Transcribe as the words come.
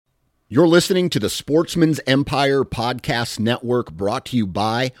You're listening to the Sportsman's Empire Podcast Network, brought to you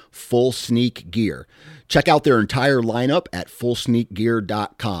by Full Sneak Gear. Check out their entire lineup at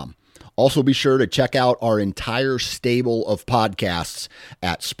fullsneakgear.com. Also be sure to check out our entire stable of podcasts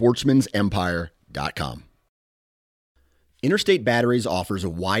at sportsmansempire.com. Interstate Batteries offers a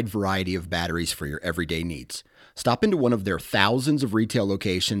wide variety of batteries for your everyday needs. Stop into one of their thousands of retail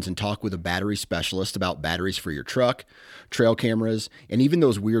locations and talk with a battery specialist about batteries for your truck, trail cameras, and even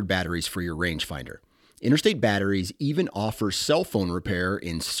those weird batteries for your rangefinder. Interstate Batteries even offers cell phone repair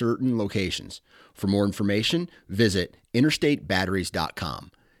in certain locations. For more information, visit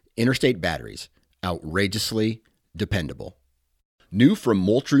interstatebatteries.com. Interstate Batteries, outrageously dependable. New from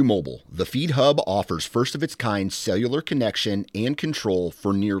Moultrie Mobile, the Feed Hub offers first-of-its-kind cellular connection and control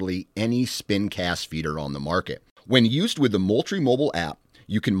for nearly any spin cast feeder on the market. When used with the Moultrie Mobile app,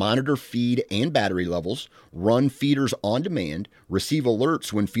 you can monitor feed and battery levels, run feeders on demand, receive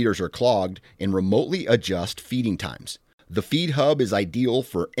alerts when feeders are clogged, and remotely adjust feeding times. The Feed Hub is ideal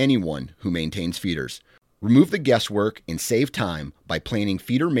for anyone who maintains feeders. Remove the guesswork and save time by planning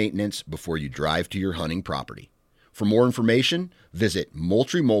feeder maintenance before you drive to your hunting property. For more information, visit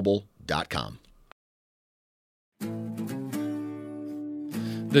MoultrieMobile.com.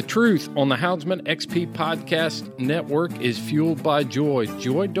 The Truth on the Houndsman XP Podcast Network is fueled by Joy.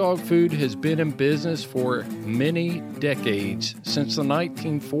 Joy Dog Food has been in business for many decades, since the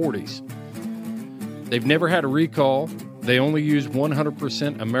 1940s. They've never had a recall. They only use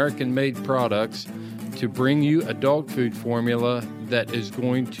 100% American-made products to bring you a dog food formula that is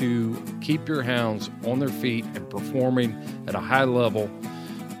going to keep your hounds on their feet and performing at a high level.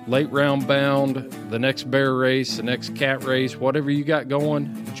 Late round bound, the next bear race, the next cat race, whatever you got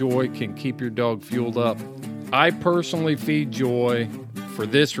going, Joy can keep your dog fueled up. I personally feed Joy for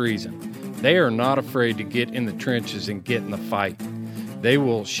this reason. They are not afraid to get in the trenches and get in the fight. They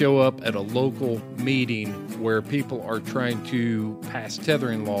will show up at a local meeting where people are trying to pass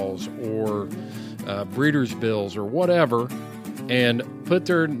tethering laws or breeders' bills or whatever, and put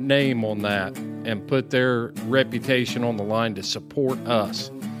their name on that and put their reputation on the line to support us.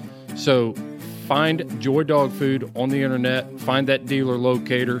 So find Joy Dog Food on the internet, find that dealer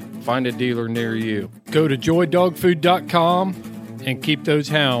locator, find a dealer near you. Go to joydogfood.com and keep those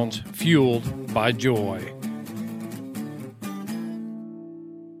hounds fueled by joy.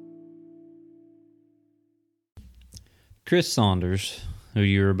 Chris Saunders, who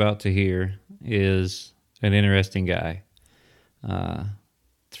you're about to hear, is an interesting guy.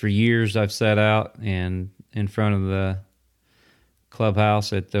 For years I've sat out and in front of the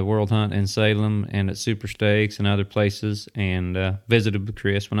clubhouse at the World Hunt in Salem and at Super Stakes and other places, and visited with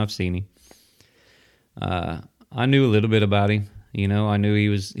Chris when I've seen him. I knew a little bit about him. You know, I knew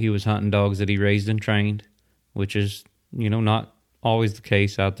he was hunting dogs that he raised and trained, which is, you know, not always the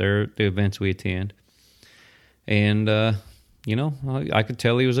case out there at the events we attend. And, you know, I could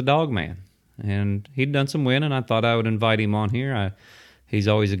tell he was a dog man. And he'd done some winning. I thought I would invite him on here. He's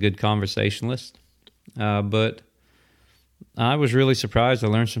always a good conversationalist. But I was really surprised. I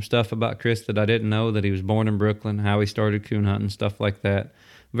learned some stuff about Chris that I didn't know, that he was born in Brooklyn, how he started coon hunting, stuff like that.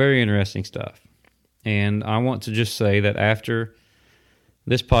 Very interesting stuff. And I want to just say that after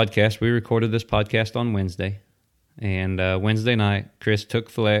this podcast, we recorded this podcast on Wednesday. And Wednesday night, Chris took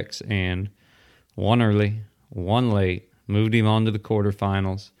Flex and won early, won late, moved him on to the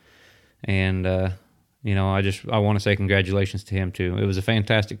quarterfinals. And, you know, I want to say congratulations to him, too. It was a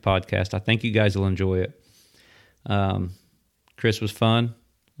fantastic podcast. I think you guys will enjoy it. Chris was fun.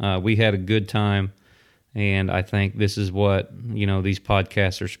 We had a good time. And I think this is what, you know, these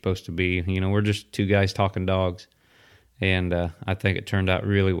podcasts are supposed to be. You know, we're just two guys talking dogs. And I think it turned out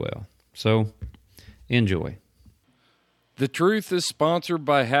really well. So, enjoy. The Truth is sponsored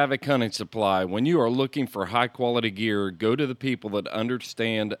by Havoc Hunting Supply. When you are looking for high-quality gear, go to the people that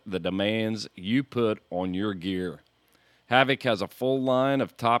understand the demands you put on your gear. Havoc has a full line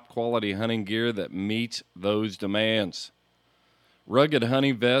of top-quality hunting gear that meets those demands. Rugged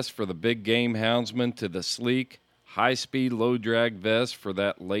hunting vests for the big game houndsman to the sleek, high-speed, low-drag vest for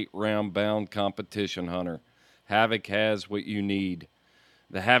that late-round-bound competition hunter. Havoc has what you need.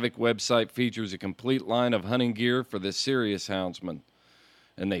 The Havoc website features a complete line of hunting gear for the serious houndsman,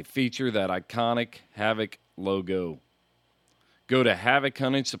 and they feature that iconic Havoc logo. Go to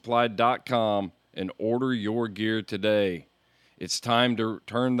HavocHuntingSupply.com and order your gear today. It's time to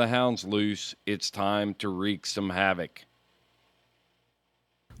turn the hounds loose. It's time to wreak some havoc.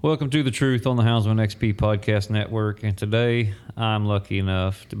 Welcome to The Truth on the Houndsman XP Podcast Network, and today I'm lucky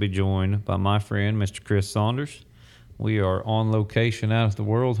enough to be joined by my friend, Mr. Chris Saunders. We are on location out at the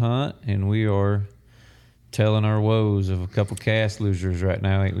World Hunt, and we are telling our woes of a couple cast losers right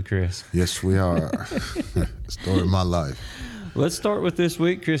now, ain't we, Chris? Yes, we are. Story of my life. Let's start with this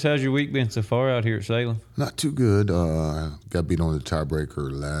week. Chris, how's your week been so far out here at Salem? Not too good. Got beat on the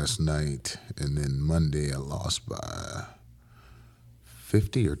tiebreaker last night, and then Monday I lost by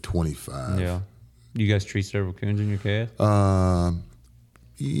 50 or 25. Yeah. You guys treat several coons in your cast?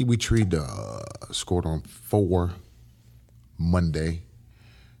 We treed scored on 4 Monday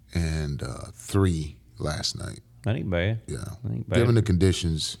and 3 last night. That ain't bad. Yeah. That ain't bad. Given the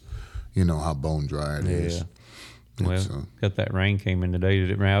conditions, you know how bone dry it is. Yeah. Well, So, got that rain came in today.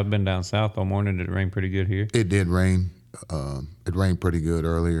 Did it rain? I've been down south all morning. Did it rain pretty good here? it did rain. It rained pretty good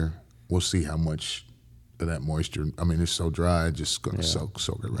earlier. We'll see how much of that moisture. I mean, it's so dry, it's just going to soak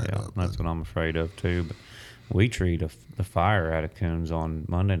it right Yeah, up. that's what I'm afraid of too. But we treat the fire out of coons on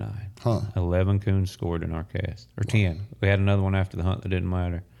Monday night. Huh. 11 coons scored in our cast, or 10. We had another one after the hunt that didn't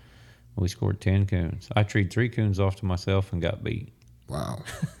matter. We scored 10 coons. I treed 3 coons off to myself and got beat. Wow,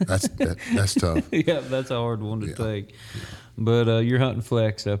 that's tough. Yeah, that's a hard one to take. But you're hunting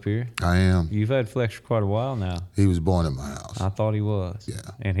Flex up here. I am. You've had Flex for quite a while now. He was born in my house. I thought he was. Yeah.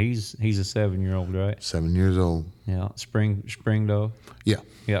 And he's a 7-year-old, right? 7 years old. Yeah. Spring dog. Yeah,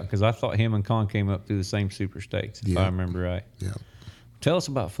 Yeah, because I thought him and Con came up through the same super stakes, if Yeah. I remember right. yeah. Tell us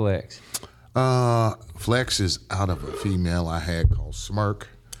about Flex. Flex is out of a female I had called Smirk,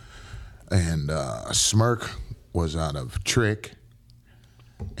 and Smirk was out of Trick,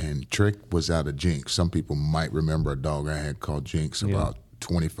 and Trick was out of Jinx. Some people might remember a dog I had called Jinx about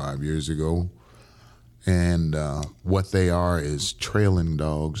 25 years ago. And what they are is trailing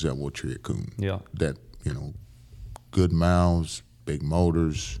dogs that will tree a coon. Yeah. That, good mouths, big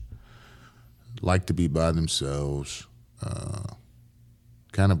motors, like to be by themselves.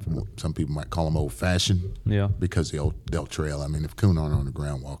 Kind of, some people might call them old-fashioned. Yeah. Because they'll trail. I mean, if coon aren't on the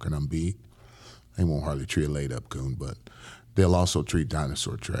ground walking unbeat, they won't hardly tree a laid-up coon, but they'll also treat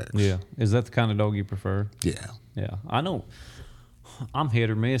dinosaur tracks. Yeah. Is that the kind of dog you prefer? Yeah. Yeah. I know I'm hit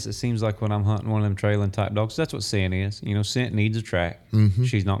or miss. It seems like when I'm hunting one of them trailing type dogs, that's what Scent is. Scent needs a track. Mm-hmm.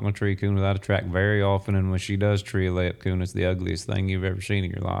 She's not going to tree a coon without a track very often, and when she does tree a layup coon, it's the ugliest thing you've ever seen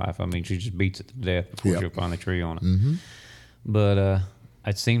in your life. I mean, she just beats it to death before she'll find a tree on it. Mm-hmm. But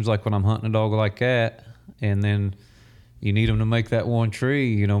it seems like when I'm hunting a dog like that, and then you need them to make that one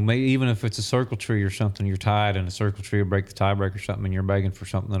tree, maybe even if it's a circle tree or something, you're tied and a circle tree will break the tiebreak or something, and you're begging for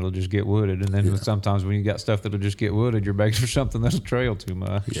something that'll just get wooded. And then sometimes when you got stuff that'll just get wooded, you're begging for something that'll trail too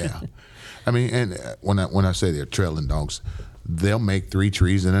much. Yeah. I mean, and when I say they're trailing dogs, they'll make 3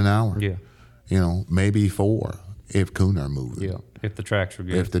 trees in an hour. Yeah. Maybe 4 if coon are moving. Yeah. If the tracks are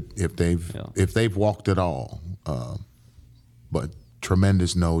good. If they've walked at all. But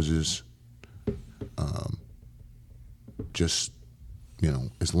tremendous noses. Just,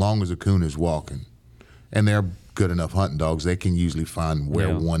 as long as a coon is walking, and they're good enough hunting dogs, they can usually find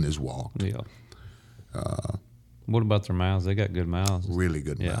where one is walked. Yeah. What about their mouths? They got good mouths. Really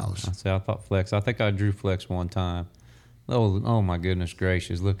good mouths. I thought Flex. I think I drew Flex one time. Oh my goodness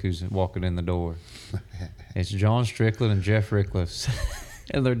gracious! Look who's walking in the door. It's John Strickland and Jeff Rickliff,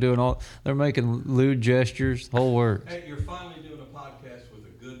 and they're making lewd gestures, whole works. Hey, you're finally doing a podcast with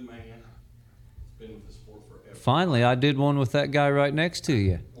a good man. It's been with the sport forever. Finally, I did one with that guy right next to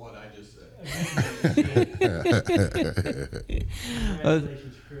you. What I just said.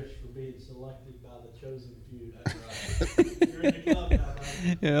 Congratulations, Chris, for being selected by the chosen few. That's right. You're in the club now,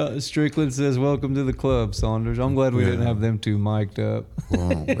 buddy. Yeah, Strickland says, "Welcome to the club, Saunders." I'm glad we didn't have them two mic'd up.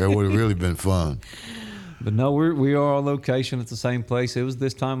 Well, it would have really been fun. But no, we are on location at the same place. It was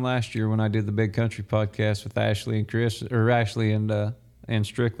this time last year when I did the Big Country podcast with Ashley and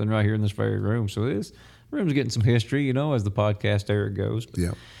Strickland right here in this very room. So this room's getting some history, as the podcast era goes. But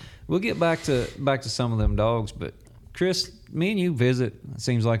Yeah. we'll get back to some of them dogs. But Chris, me and you visit. It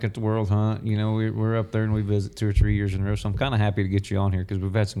seems like at the World Hunt. We're up there and we visit 2 or 3 years in a row. So I'm kind of happy to get you on here because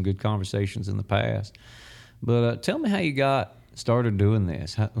we've had some good conversations in the past. But tell me how you got started doing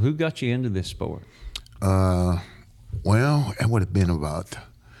this. Who got you into this sport? Well, it would have been about.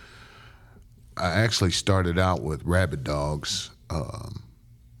 I actually started out with rabbit dogs. A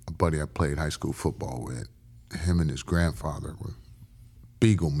buddy I played high school football with, him and his grandfather were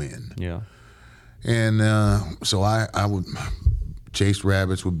beagle men. Yeah. And so I would chase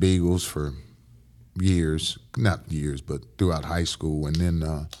rabbits with beagles for years, not years, but throughout high school. And then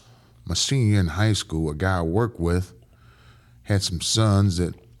my senior year in high school, a guy I worked with had some sons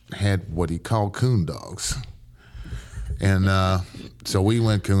that had what he called coon dogs. And so we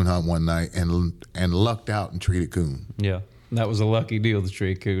went coon hunt one night and lucked out and treated coon. Yeah. That was a lucky deal to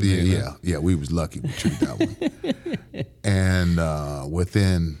tree coon. Yeah, we was lucky we treated that one. And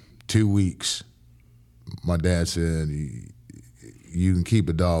within 2 weeks, my dad said, you can keep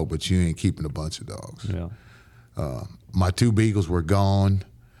a dog, but you ain't keeping a bunch of dogs. Yeah. My 2 beagles were gone,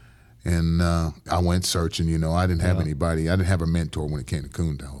 and I went searching. You know, I didn't have anybody. I didn't have a mentor when it came to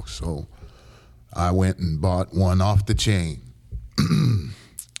coon dogs. So I went and bought one off the chain.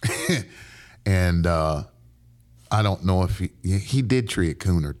 And I don't know if he did tree a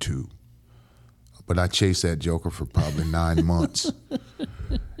coon or 2, but I chased that joker for probably 9 months.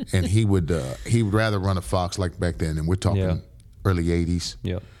 And he would rather run a fox, like back then, and we're talking early 80s.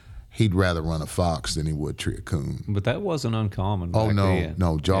 Yep. He'd rather run a fox than he would tree a coon. But that wasn't uncommon. Oh, back no, then.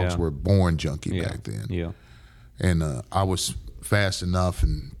 no. Dogs Yeah. were born junkie Yeah. back then. Yeah. And I was fast enough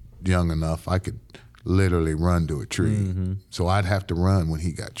and young enough, I could literally run to a tree. Mm-hmm. So I'd have to run when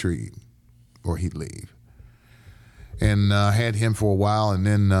he got treed, or he'd leave. And I had him for a while, and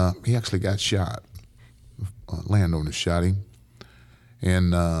then he actually got shot. Landowner shot him.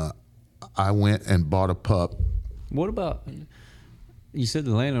 And I went and bought a pup. What about, you said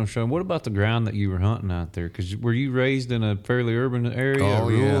the landowner show, what about the ground that you were hunting out there? Because were you raised in a fairly urban area, a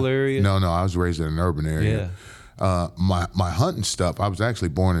rural area? No, I was raised in an urban area. My hunting stuff, I was actually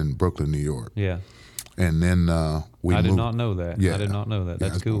born in Brooklyn, New York. Yeah. And then we I moved. did not know that. Yeah. I did not know that. Yeah, I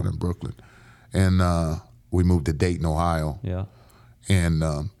That's was cool. born in Brooklyn. And we moved to Dayton, Ohio. Yeah. And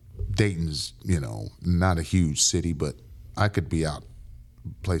Dayton's, not a huge city, but I could be out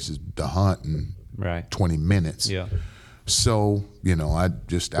places to hunt in Right. 20 minutes. Yeah. So, I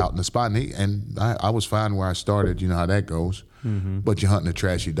just out in the spot. And I was fine where I started. You know how that goes. Mm-hmm. But you're hunting a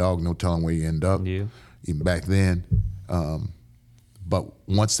trashy dog, no telling where you end up. Yeah. Even back then. But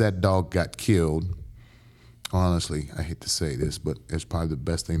once that dog got killed, honestly, I hate to say this, but it's probably the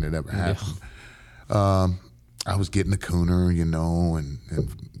best thing that ever happened. I was getting a cooner, and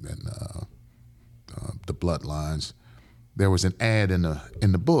the bloodlines. There was an ad in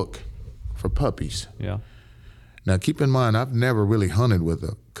the book for puppies. Yeah. Now, keep in mind, I've never really hunted with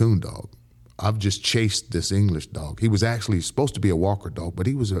a coon dog. I've just chased this English dog. He was actually supposed to be a walker dog, but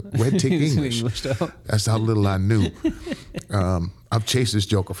he was a red tick He was an English. English dog. That's how little I knew. I've chased this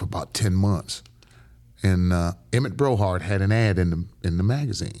joker for about 10 months. And Emmett Brohart had an ad in the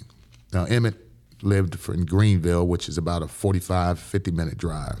magazine. Now, Emmett lived in Greenville, which is about a 45, 50-minute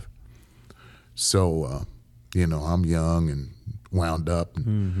drive. So, I'm young and wound up.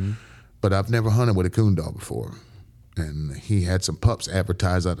 But I've never hunted with a coon dog before. And he had some pups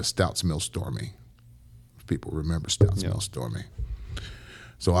advertised out of Stouts Mill Stormy. If people remember Stouts Mill Stormy.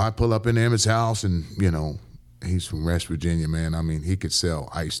 So I pull up in Emmett's house, and, he's from West Virginia, man. I mean, he could sell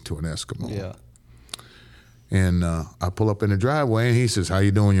ice to an Eskimo. Yeah. And I pull up in the driveway, and he says, "How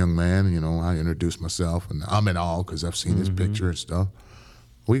you doing, young man?" I introduce myself, and I'm in awe because I've seen his picture and stuff.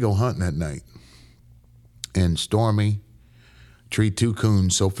 We go hunting that night. And Stormy treed 2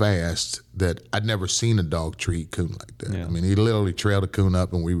 coons so fast that I'd never seen a dog treat coon like that. Yeah. I mean, he literally trailed a coon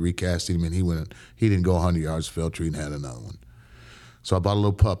up, and we recast him, and he didn't go 100 yards, fell tree, and had another one. So I bought a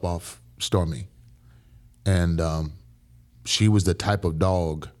little pup off Stormy. And she was the type of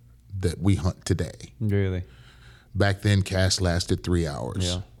dog that we hunt today. Really? Back then, cast lasted 3 hours.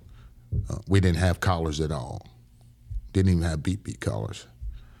 Yeah. We didn't have collars at all. Didn't even have beat collars.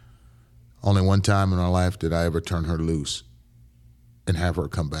 Only one time in our life did I ever turn her loose and have her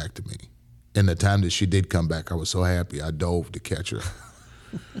come back to me. And the time that she did come back, I was so happy. I dove to catch her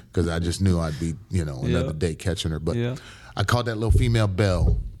because I just knew I'd be, another day catching her. But I caught that little female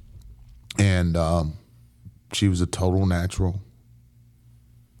Belle, and she was a total natural.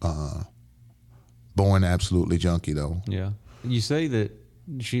 Born absolutely junkie, though. Yeah. You say that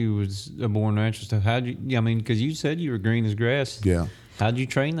she was a born natural. So because you said you were green as grass. Yeah. How'd you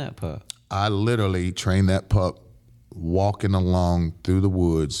train that pup? I literally trained that pup walking along through the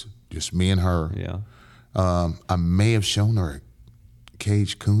woods, just me and her. Yeah. I may have shown her a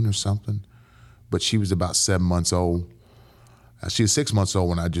cage coon or something, but she was about 7 months old. She was 6 months old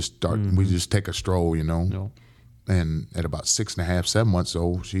when I just started. We just take a stroll, No. And at about 6.5, 7 months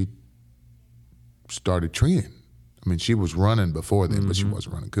old, she started treeing. I mean, she was running before then, but she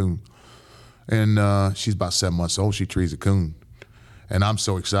wasn't running coon. And she's about 7 months old. She trees a coon. And I'm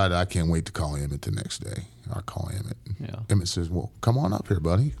so excited, I can't wait to call Emmett the next day. I call Emmett. Yeah. Emmett says, "Well, come on up here,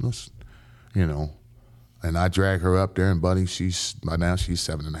 buddy. Let's, And I drag her up there, and buddy, by now she's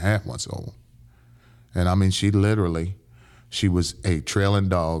 7.5 months old. And I mean, she was a trailing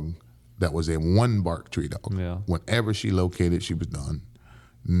dog that was a 1 bark tree dog. Yeah. Whenever she located, she was done.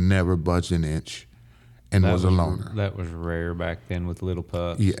 Never budged an inch, and was a loner. That was rare back then with little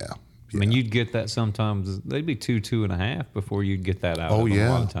pups. Yeah. I mean, you'd get that sometimes. They'd be 2.5 before you'd get that out. Oh, of them yeah.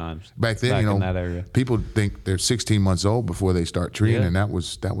 a lot of times. Back then, in that area. people think they're 16 months old before they start treating, Yeah. and that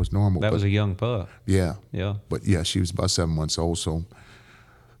was normal. That was But, a young pup. yeah. Yeah. But yeah, she was about 7 months old.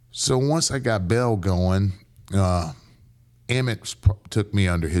 So once I got Belle going, Emmett took me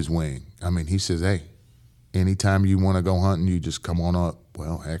under his wing. I mean, he says, "Hey, anytime you want to go hunting, you just come on up."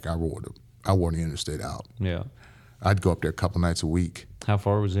 Well, heck, I wore the interstate out. Yeah. I'd go up there a couple nights a week, How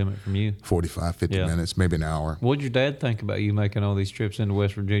far was Emmett from you? 45, 50 Yeah. minutes, maybe an hour. What'd your dad think about you making all these trips into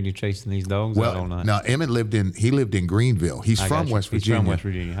West Virginia chasing these dogs out all Well, night? now Emmett lived in Greenville. He's I from got you. West He's Virginia. from West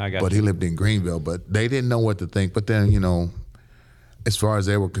Virginia. I got but you. he lived in Greenville. But they didn't know what to think. But then, as far as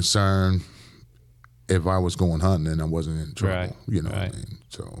they were concerned, if I was going hunting, then I wasn't in trouble. Right. You know what I Right. mean?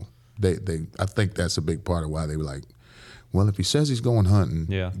 So I think that's a big part of why they were like, well, if he says he's going hunting,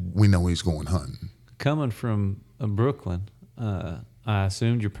 Yeah. we know he's going hunting. Coming from Brooklyn, I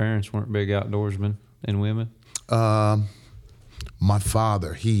assumed your parents weren't big outdoorsmen and women. My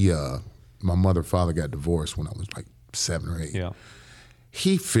father, my mother and father got divorced when I was like 7 or 8. Yeah.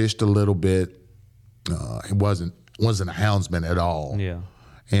 He fished a little bit. He wasn't a houndsman at all. Yeah.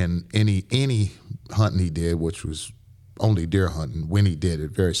 And any hunting he did, which was only deer hunting, when he did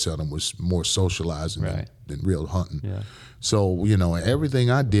it, very seldom was more socializing Right. than real hunting. Yeah. So, everything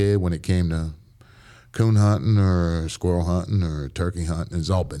I did when it came to coon hunting or squirrel hunting or turkey hunting has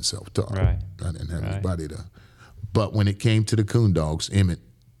all been self-taught. Right. I didn't have Right. anybody to. But when it came to the coon dogs, Emmett,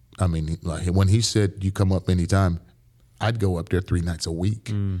 I mean, like when he said, "You come up anytime," I'd go up there 3 nights a week.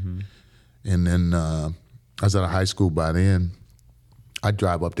 Mm-hmm. And then I was out of high school by then. I'd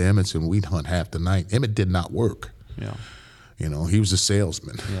drive up to Emmett's and we'd hunt half the night. Emmett did not work. Yeah. He was a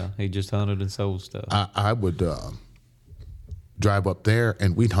salesman. Yeah. He just hunted and sold stuff. I would drive up there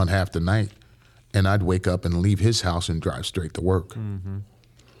and we'd hunt half the night, and I'd wake up and leave his house and drive straight to work. Mm-hmm.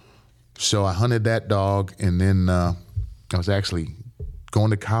 So I hunted that dog, and then I was actually going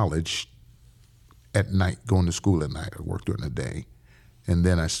to college at night, going to school at night. I worked during the day, and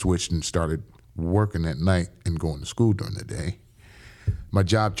then I switched and started working at night and going to school during the day. My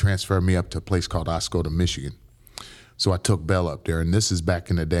job transferred me up to a place called Oscoda, Michigan. So I took Belle up there, and this is back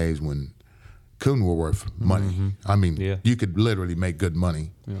in the days when coon were worth money. I mean, Yeah. you could literally make good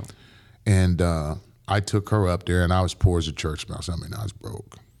money. Yeah. And I took her up there, and I was poor as a church mouse. I mean, I was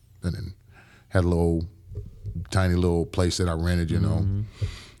broke. And then had a tiny little place that I rented,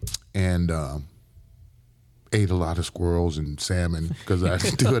 and ate a lot of squirrels and salmon because I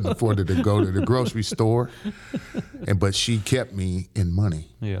couldn't afford to go to the grocery store. But she kept me in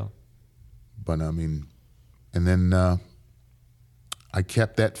money. Yeah. But I mean, and then I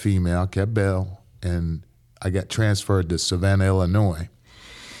kept that female, kept Belle, and I got transferred to Savannah, Illinois.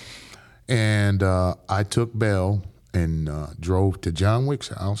 And I took Belle and drove to John Wick's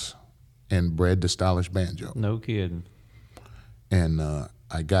house and bred the Stylish Banjo. No kidding. And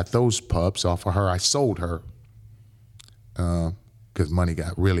I got those pups off of her. I sold her because money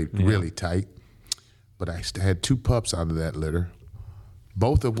got really tight. But I had 2 pups out of that litter,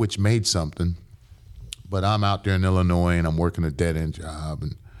 both of which made something. But I'm out there in Illinois, and I'm working a dead-end job.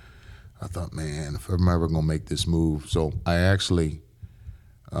 And I thought, man, if I'm ever going to make this move. So I actually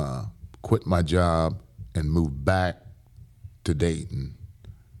quit my job and moved back to Dayton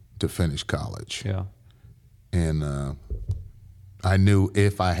to finish college. Yeah. And I knew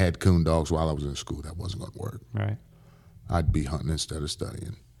if I had coon dogs while I was in school, that wasn't going to work. Right. I'd be hunting instead of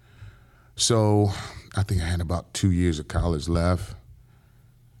studying. So I think I had about 2 years of college left.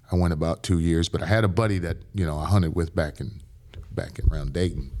 I went about 2 years, but I had a buddy that I hunted with back around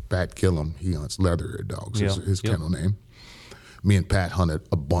Dayton, Pat Killam. He hunts leather dogs. Yeah. His Yep. kennel name. Me and Pat hunted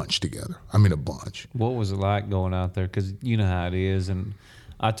a bunch together. I mean, a bunch. What was it like going out there? Because you know how it is. And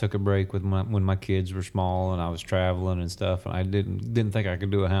I took a break when my kids were small and I was traveling and stuff. And I didn't think I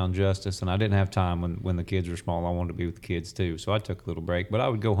could do a hound justice. And I didn't have time when the kids were small. I wanted to be with the kids too. So I took a little break. But I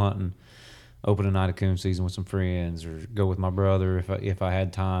would go hunting, open a night of coon season with some friends, or go with my brother if I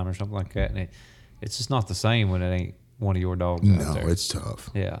had time or something like that. And it's just not the same when it ain't one of your dogs out No, there. it's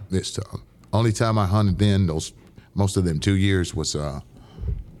tough. Yeah. It's tough. Only time I hunted then, most of them 2 years was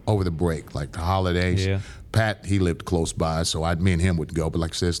over the break, like the holidays. Yeah. Pat, he lived close by, so me and him would go. But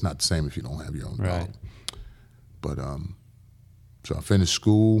like I said, it's not the same if you don't have your own Right. dog. But so I finished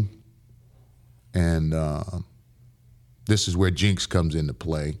school, and this is where Jinx comes into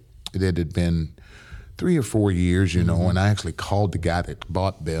play. It had been 3 or 4 years, and I actually called the guy that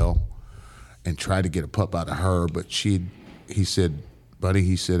bought Belle and tried to get a pup out of her, but he said,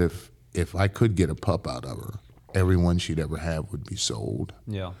 buddy, if I could get a pup out of her, everyone she'd ever have would be sold.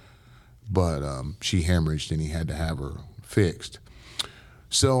 Yeah. But she hemorrhaged and he had to have her fixed.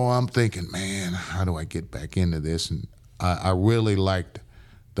 So I'm thinking, man, how do I get back into this? And I really liked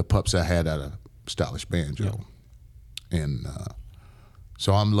the pups I had out of Stylish Banjo. And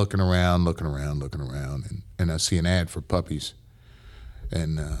so I'm looking around, and I see an ad for puppies.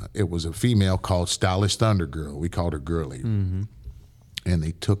 And it was a female called Stylish Thunder Girl. We called her Girly. Mm-hmm. And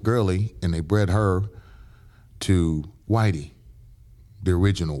they took Girly and they bred her to Whitey, the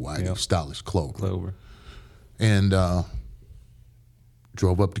original Whitey, Stylish Clover. And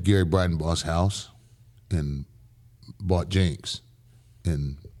drove up to Gary Bridenbaugh's house and bought Jinx.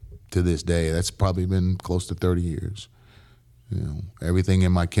 And to this day, that's probably been close to 30 years. You know, everything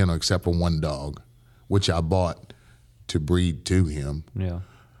in my kennel except for one dog, which I bought to breed to him,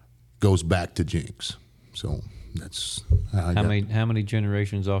 goes back to Jinx. So that's how many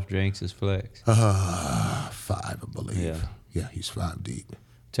generations off Jinx is Flex? 5, I believe. Yeah, he's 5 deep.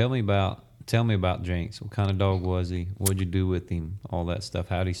 Tell me about Jinx. What kind of dog was he? What'd you do with him? All that stuff.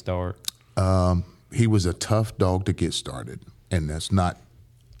 How'd he start? He was a tough dog to get started, and that's not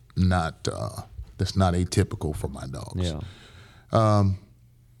atypical for my dogs. Yeah.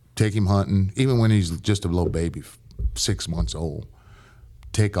 Take him hunting, even when he's just a little baby, 6 months old.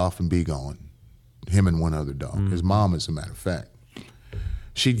 Take off and be gone. Him and one other dog. His mom, as a matter of fact.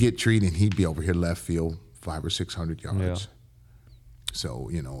 She'd get treated, and he'd be over here left field 500 or 600 yards. Yeah. So,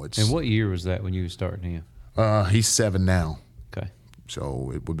 you know, it's... And what year was that when you were starting him? He's 7 now. Okay.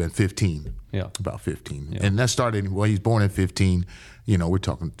 So it would have been 15. Yeah. About 15. Yeah. And that started, well, he's born in 15. You know, we're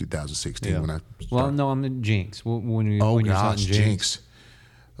talking 2016 when I started. Well, no, I'm in Jinx. When you gosh, Jinx.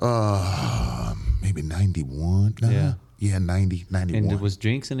 Maybe 91. Yeah. Yeah, 90, 91. And was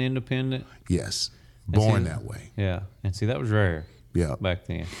Jinx an independent? Yes. Born that way. Yeah. And see, that was rare. Yeah. Back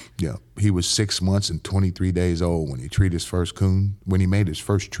then. Yeah. He was 6 months and 23 days old when he treated his first coon, when he made his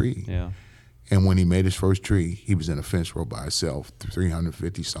first tree. Yeah. And when he made his first tree, he was in a fence row by himself,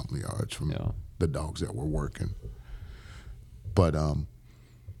 350-something yards from the dogs that were working. But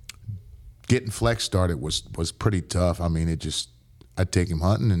getting Flex started was pretty tough. I mean, I'd take him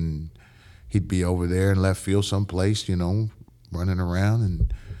hunting, and he'd be over there in left field someplace, you know, running around,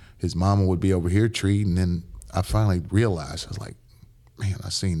 and his mama would be over here treating. And then I finally realized, I was like, man,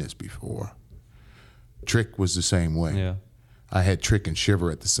 I've seen this before. Trick was the same way. Yeah. I had Trick and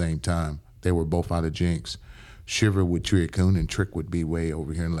Shiver at the same time. They were both out of Jinx. Shiver would tree a coon, and Trick would be way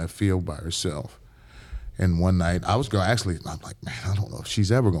over here in left field by herself. And one night, I'm like, man, I don't know if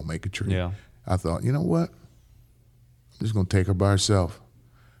she's ever going to make a tree. Yeah. I thought, you know what? I'm just going to take her by herself.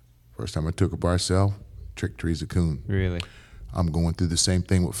 First time I took her by herself, Trick trees a coon. Really? I'm going through the same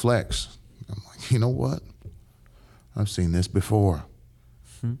thing with Flex. I'm like, you know what? I've seen this before.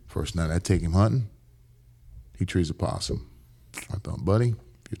 First night I take him hunting, he trees a possum. I thought, buddy,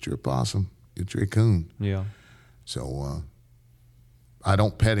 get your possum, get your coon. Yeah. So I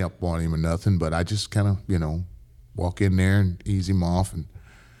don't pet up on him or nothing, but I just kind of, you know, walk in there and ease him off, and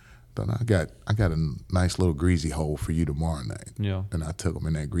thought, I got a nice little greasy hole for you tomorrow night. Yeah. And I took him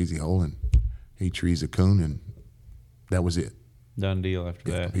in that greasy hole, and he trees a coon, and that was it. Done deal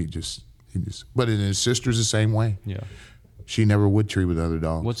after that. He just. But his sister's the same way. Yeah. She never would tree with other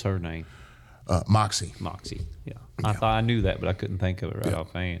dogs. What's her name? Moxie. Moxie. Yeah. I thought I knew that, but I couldn't think of it right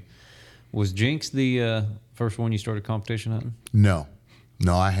offhand. Was Jinx the first one you started competition hunting? No,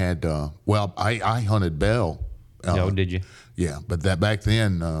 I had. I hunted Bell. Did you? Yeah, but that back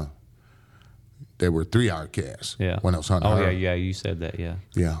then there were 3-hour casts. Yeah. When I was hunting her. Yeah. You said that. Yeah.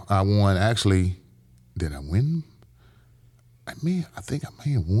 Yeah, I won. Actually, did I win? I think I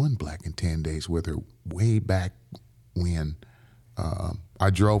may have won Black and Tan Days with her way back when. I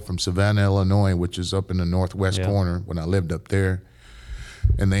drove from Savannah, Illinois, which is up in the northwest corner when I lived up there.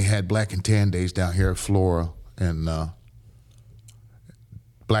 And they had Black and Tan Days down here at Flora. And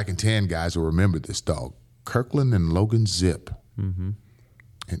Black and Tan guys will remember this dog, Kirkland and Logan Zip. Mm-hmm.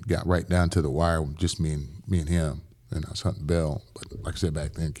 It got right down to the wire, just me and him. And I was hunting Bell. But like I said,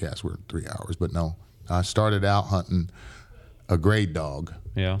 back then, casts were 3 hours. But no, I started out hunting a grade dog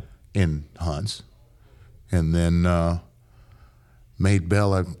in hunts. And then made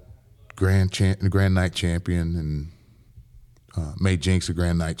Bell a grand night champion, and made Jinx a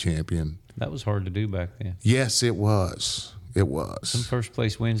grand night champion. That was hard to do back then. Yes, it was. It was. Some first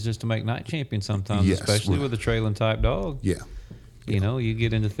place wins just to make night champion sometimes, especially with a trailing type dog. Yeah. You know, you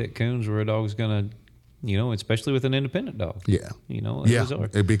get into thick coons where a dog's going to, you know, especially with an independent dog. Yeah. You know, it was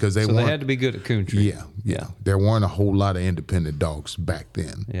hard. Because they had to be good at coon treating. Yeah. There weren't a whole lot of independent dogs back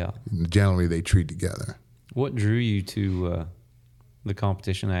then. Yeah. Generally, they treat together. What drew you the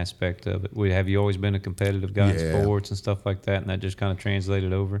competition aspect of it. Have you always been a competitive guy in sports and stuff like that, and that just kind of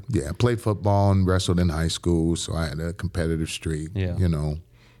translated over? Yeah, I played football and wrestled in high school, so I had a competitive streak. Yeah. You know,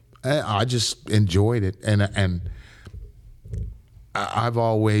 I just enjoyed it, and I've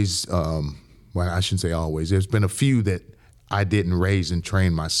always, well, I shouldn't say always. There's been a few that I didn't raise and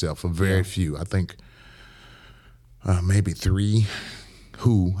train myself. A very few. I think maybe 3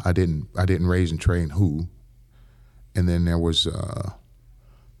 who I didn't raise and train who. And then there was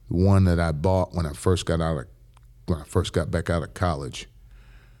one that I bought when I first got back out of college.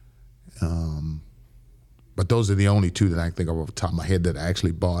 But those are the only 2 that I think of off the top of my head that I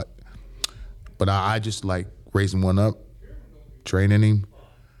actually bought. But I just like raising one up, training him,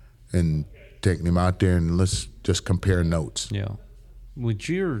 and taking him out there and let's just compare notes. Yeah. With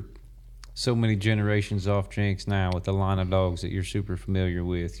your so many generations off Jinx now, with the line of dogs that you're super familiar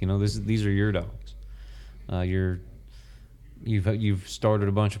with, you know, these are your dogs. You've started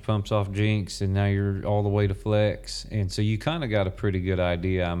a bunch of pumps off Jinx, and now you're all the way to Flex, and so you kind of got a pretty good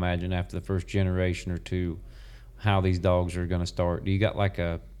idea, I imagine, after the first generation or 2, how these dogs are going to start. Do you got like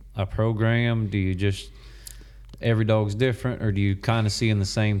a program? Do you just every dog's different, or do you kind of seeing the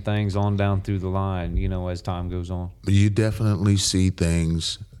same things on down through the line, you know, as time goes on? You definitely see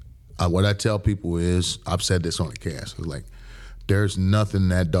things. What I tell people is, I've said this on the cast, it's like, there's nothing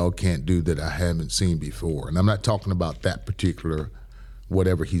that dog can't do that I haven't seen before. And I'm not talking about that particular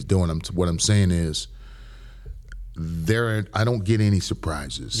whatever he's doing. What I'm saying is, I don't get any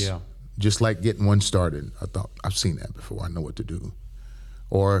surprises. Yeah. Just like getting one started, I thought, I've seen that before. I know what to do.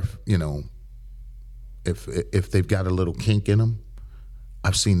 Or, you know, if they've got a little kink in them,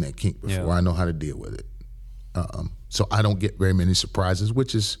 I've seen that kink before. Yeah. I know how to deal with it. So I don't get very many surprises,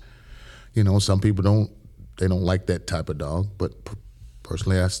 which is, you know, some people don't like that type of dog. But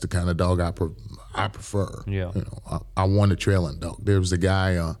personally, that's the kind of dog I prefer. Yeah. You know, I want a trailing dog. There was a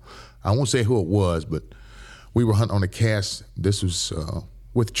guy, I won't say who it was, but we were hunting on a cast. This was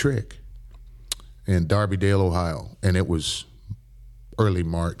with Trick in Darby-Dale, Ohio, and it was early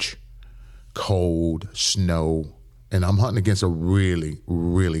March, cold, snow, and I'm hunting against a really,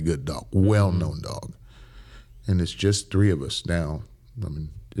 really good dog, well-known dog. And it's just 3 of us now. I mean,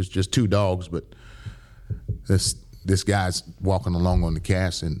 it's just 2 dogs, but this guy's walking along on the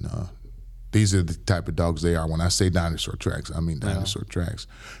cast, and these are the type of dogs they are. When I say dinosaur tracks, I mean dinosaur tracks.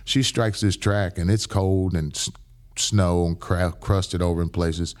 She strikes this track, and it's cold and snow and crusted over in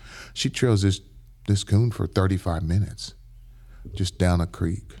places. She trails this coon for 35 minutes, just down a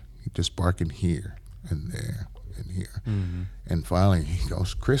creek, just barking here and there and here. Mm-hmm. And finally he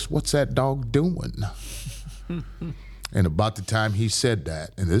goes, "Chris, what's that dog doing?" And about the time he said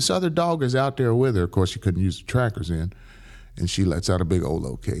that, and this other dog is out there with her, of course she couldn't use the trackers in, and she lets out a big old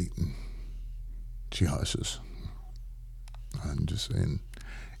locate, and she hushes. I'm just saying,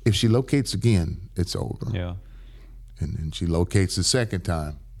 if she locates again, it's over. Yeah. And then she locates the second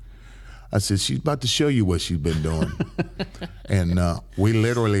time. I said, she's about to show you what she's been doing. And we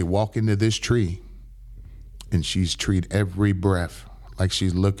literally walk into this tree, and she's treed every breath like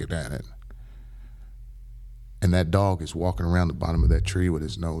she's looking at it. And that dog is walking around the bottom of that tree with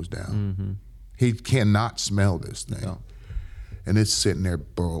his nose down. Mm-hmm. He cannot smell this thing. No. And it's sitting there,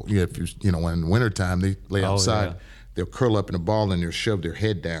 bro. Yeah, if you know, in the wintertime, they lay outside, yeah. They'll curl up in a ball and they'll shove their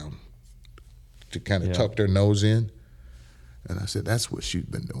head down to kind of tuck their nose in. And I said, that's what she's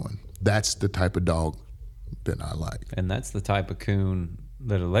been doing. That's the type of dog that I like. And that's the type of coon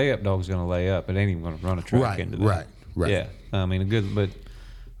that a layup dog's going to lay up. It ain't even going to run a track into that. Right. Yeah. I mean, but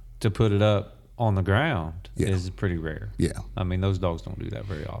to put it up on the ground is pretty rare. Yeah. I mean, those dogs don't do that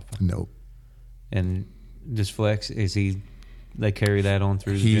very often. Nope. And this Flex, they carry that on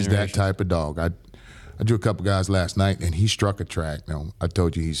through the He's that type of dog. I drew a couple guys last night, and he struck a track. Now, I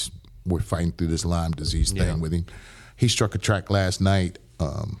told you we're fighting through this Lyme disease thing with him. He struck a track last night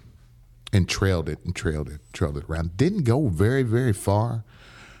and trailed it around. Didn't go very, very far,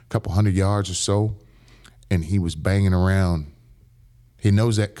 a couple 100 yards or so, and he was banging around. He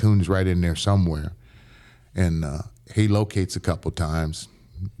knows that coon's right in there somewhere, and he locates a couple times.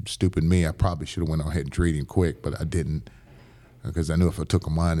 Stupid me, I probably should have went ahead and treated him quick, but I didn't, because I knew if I took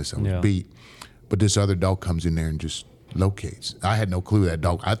him minus, I was beat. But this other dog comes in there and just locates. I had no clue that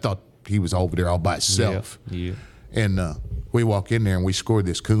dog. I thought he was over there all by himself. Yeah. And we walk in there and we scored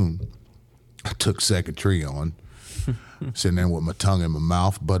this coon. I took second tree on, sitting there with my tongue in my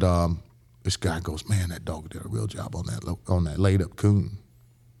mouth. But this guy goes, "Man, that dog did a real job on that laid up coon."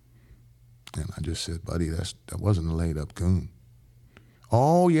 And I just said, "Buddy, that wasn't a laid up coon."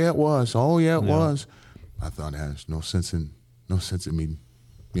 "Oh yeah, it was. Oh yeah, it was." I thought there's no sense in me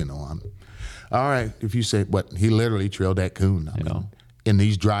All right. If you say, but he literally trailed that coon. I mean, in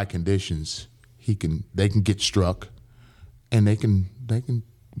these dry conditions, they can get struck, and they can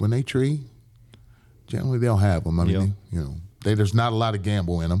when they tree, generally they'll have them. I mean, there's not a lot of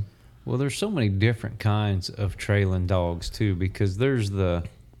gamble in them. Well, there's so many different kinds of trailing dogs too, because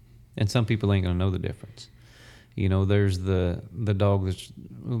and some people ain't gonna know the difference. There's the dog that's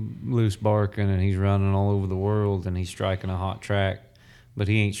loose barking and he's running all over the world and he's striking a hot track, but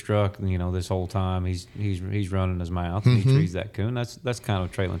he ain't struck. This whole time he's running his mouth and he trees that coon. That's kind of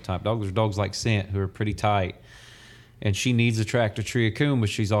a trailing type dog. There's dogs like Scent who are pretty tight, and she needs a track to tree a coon, but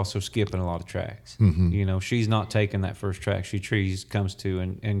she's also skipping a lot of tracks. She's not taking that first track she comes to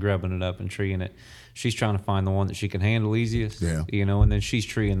and grubbing it up and treeing it. She's trying to find the one that she can handle easiest. Yeah. And then she's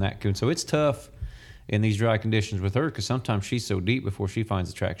treeing that coon. So it's tough in these dry conditions with her, because sometimes she's so deep before she finds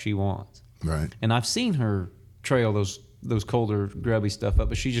the track she wants. Right. And I've seen her trail those colder, grubby stuff up,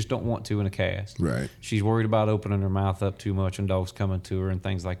 but she just don't want to in a cast. Right. She's worried about opening her mouth up too much and dogs coming to her and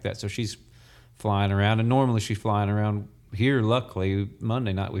things like that. So she's flying around, and normally she's flying around. Here, luckily,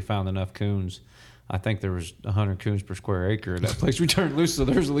 Monday night we found enough coons. I think there was 100 coons per square acre at that place we turned loose, so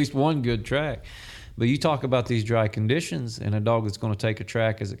there's at least one good track. But you talk about these dry conditions and a dog that's going to take a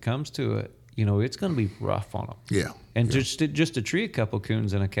track as it comes to it, it's going to be rough on them. Yeah. And just to tree a couple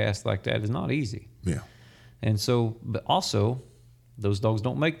coons in a cast like that is not easy. Yeah. And so, but also, those dogs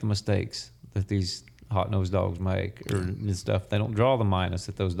don't make the mistakes that these hot-nosed dogs make or stuff. They don't draw the minus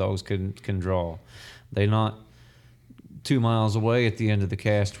that those dogs can draw. They're not 2 miles away at the end of the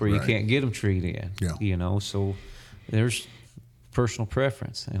cast where you can't get them treed in. Yeah. So there's personal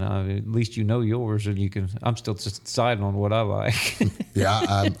preference, and at least yours, and I'm still just deciding on what I like.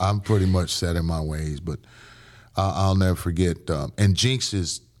 Yeah, I'm pretty much set in my ways, but I'll never forget. And Jinx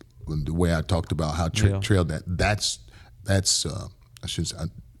is the way I talked about how trailed that. That's I should say,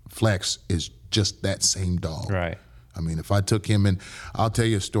 Flex is just that same dog. Right. I mean, if I took him in, I'll tell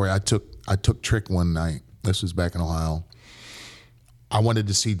you a story. I took Trick one night. This was back in Ohio. I wanted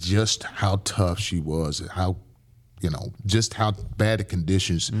to see just how tough she was, just how bad the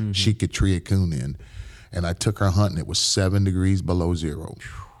conditions she could tree a coon in. And I took her hunting. It was 7 degrees below zero.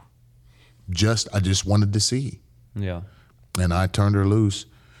 I just wanted to see. Yeah. And I turned her loose,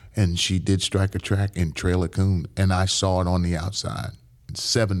 and she did strike a track and trail a coon. And I saw it on the outside. It's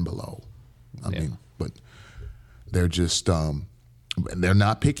 7 below. I mean, but they're just they're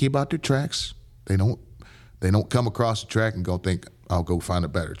not picky about their tracks. They don't come across the track and go think, I'll go find a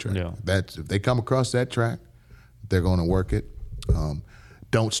better track. Yeah. If they come across that track, they're going to work it.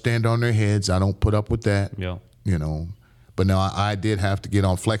 Don't stand on their heads. I don't put up with that. Yeah. But no, I did have to get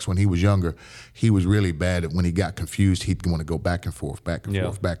on Flex when he was younger. He was really bad at when he got confused. He'd want to go back and forth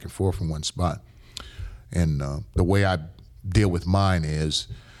in one spot. And the way I deal with mine is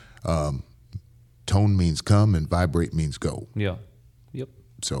tone means come and vibrate means go. Yeah. Yep.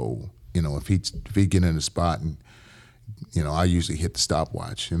 So, if he get in a spot and, I usually hit the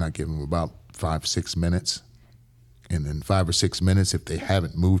stopwatch and I give him about 5-6 minutes. And in 5 or 6 minutes, if they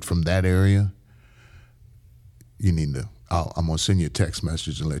haven't moved from that area, you need to, I'm going to send you a text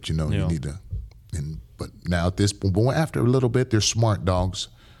message and let you know you need to. But now at this point, after a little bit, they're smart dogs.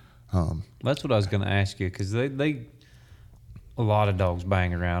 That's what I was going to ask you, because they a lot of dogs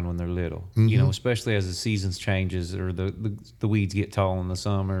bang around when they're little, especially as the seasons changes or the weeds get tall in the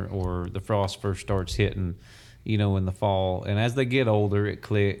summer or the frost first starts hitting, in the fall. And as they get older, it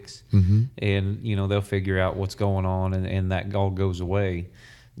clicks and, they'll figure out what's going on and that all goes away.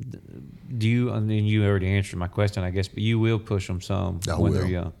 Do you, and you already answered my question, I guess, but you will push them some when they're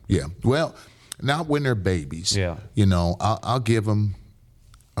young. Yeah. Well, not when they're babies. Yeah. I'll give them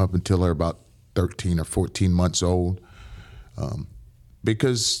up until they're about 13 or 14 months old.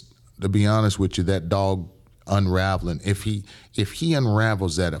 Because to be honest with you, that dog unraveling, if he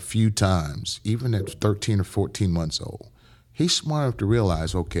unravels that a few times, even at 13 or 14 months old, he's smart enough to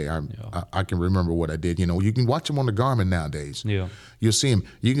realize, okay, I can remember what I did. You can watch him on the Garmin nowadays. Yeah. You'll see him.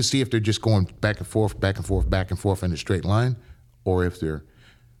 You can see if they're just going back and forth, back and forth, back and forth in a straight line, or if they're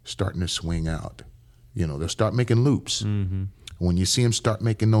starting to swing out. They'll start making loops. Mm-hmm. When you see him start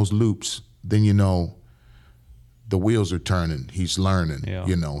making those loops, then the wheels are turning. He's learning. Yeah.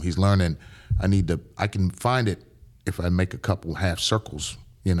 He's learning. I can find it if I make a couple half circles,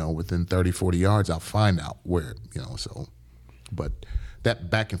 within 30, 40 yards, I'll find out where, so. But that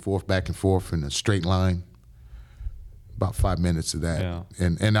back and forth in a straight line, about 5 minutes of that. Yeah.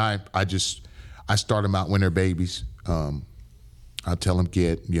 And I start them out when they're babies. I tell them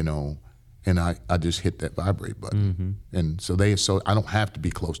get, and I just hit that vibrate button. Mm-hmm. And so I don't have to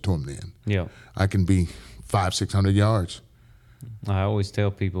be close to them then. Yeah. I can be 500-600 yards I always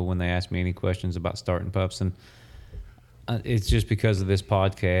tell people when they ask me any questions about starting pups, and it's just because of this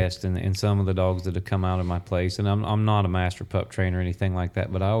podcast and some of the dogs that have come out of my place. And I'm not a master pup trainer or anything like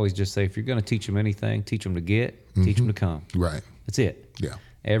that, but I always just say, if you're going to teach them anything, teach them to get, teach them to come. Right. That's it. Yeah.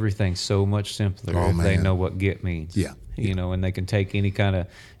 Everything's so much simpler if they know what get means. Yeah. You know, and they can take any kind of,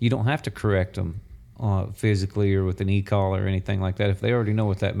 you don't have to correct them physically or with an e-collar or anything like that if they already know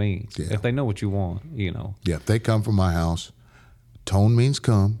what that means. Yeah. If they know what you want, you know. Yeah, if they come from my house, tone means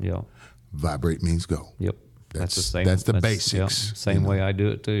come, Yep. vibrate means go. Yep. That's the same. that's the Yep, basics. same way I do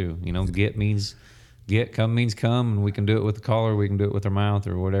it too. You know, get means get, come means come, and we can do it with the collar, we can do it with our mouth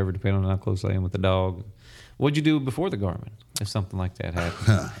or whatever, depending on how close I am with the dog. What'd you do before the Garmin if something like that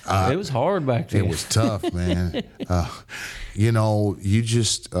happened? It was hard back then. It was tough, man. You know, you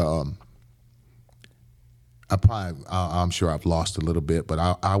just I'm sure I've lost a little bit,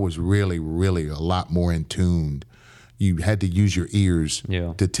 but I was really, really a lot more in tune. You had to use your ears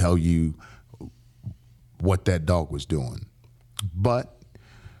to tell you what that dog was doing. But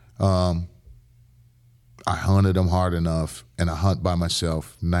I hunted them hard enough, and I hunt by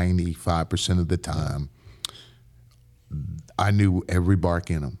myself 95% of the time. I knew every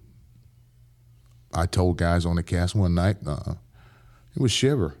bark in them. I told guys on the cast one night, it was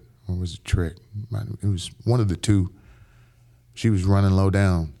Shiver, or was it Trick? It was one of the two. She was running low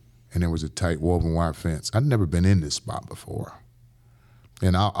down, and there was a tight woven wire fence. I'd never been in this spot before.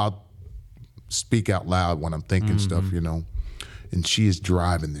 And I'll speak out loud when I'm thinking stuff, you know. And she is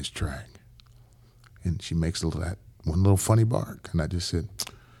driving this track. And she makes that one little funny bark. And I just said,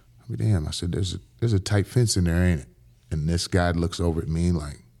 I mean, damn, I said, there's a tight fence in there, ain't it? And this guy looks over at me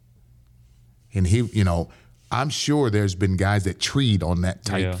like, and he, you know, I'm sure there's been guys that treed on that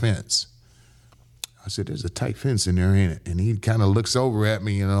tight fence. I said, there's a tight fence in there, ain't it? And he kind of looks over at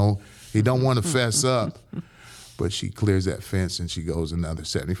me, you know. He don't want to fess up. But she clears that fence and she goes another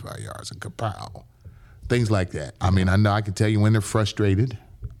 75 yards and kapow. Things like that. I mean, I know I can tell you when they're frustrated.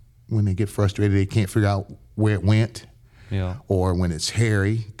 When they get frustrated, they can't figure out where it went. Yeah. Or when it's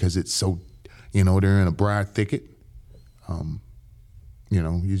hairy because it's so, you know, they're in a briar thicket. You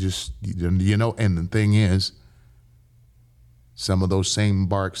know, you know, and the thing is, some of those same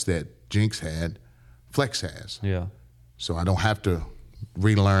barks that Jinx had, Flex has. Yeah. So I don't have to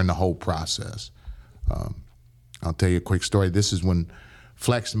relearn the whole process. I'll tell you a quick story. This is when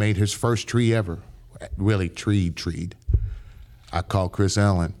Flex made his first tree ever, really treed. I called Chris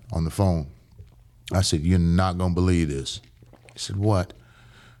Allen on the phone. I said, you're not going to believe this. He said, what?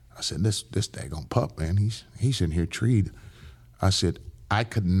 I said, this daggone pup, man, he's in here treed. I said, I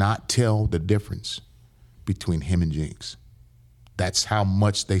could not tell the difference between him and Jinx. That's how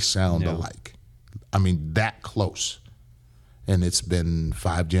much they sound alike. I mean, that close. And it's been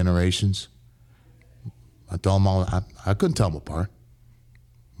 5 generations. I told them all, I couldn't tell them apart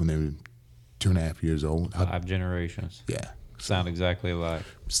when they were 2.5 years old. 5 generations. Yeah. Sound exactly alike.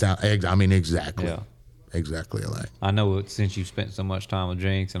 Exactly. Yeah. Exactly alike. I know it, since you've spent so much time with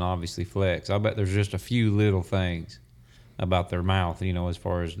Jinx and obviously Flex, I bet there's just a few little things about their mouth, you know, as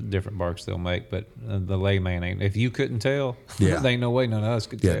far as different barks they'll make. But the layman ain't. If you couldn't tell, there ain't no way none of us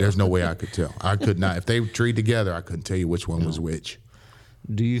could tell. Yeah, there's no way I could tell. I could not. If they treed together, I couldn't tell you which one was which.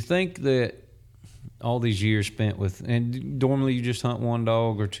 Do you think that all these years spent with, and normally you just hunt one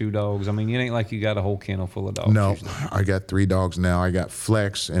dog or 2 dogs? I mean, it ain't like you got a whole kennel full of dogs. No, usually. I got 3 dogs now. I got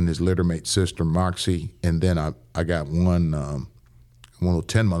Flex and his littermate sister, Moxie. And then I got one little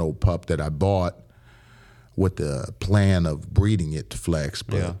 10-month-old pup that I bought with the plan of breeding it to Flex,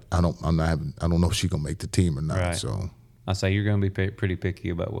 but I don't know if she's gonna make the team or not. Right. So I say you're gonna be pretty picky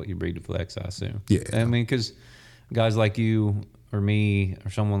about what you breed to Flex, I assume. Yeah. I mean, because guys like you or me or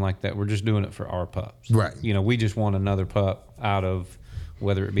someone like that, we're just doing it for our pups. Right. You know, we just want another pup out of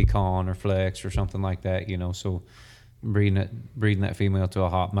whether it be Con or Flex or something like that. You know, so breeding that female to a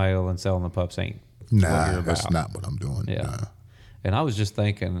hot male and selling the pups ain't what you're about. That's not what I'm doing. Yeah. Nah. And I was just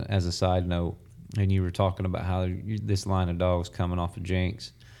thinking, as a side note, and you were talking about how this line of dogs coming off of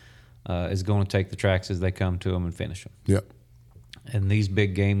Jinx is going to take the tracks as they come to them and finish them. Yep. And these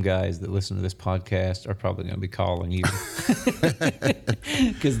big game guys that listen to this podcast are probably going to be calling you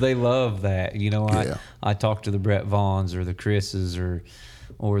because they love that. You know, I talk to the Brett Vaughns or the Chris's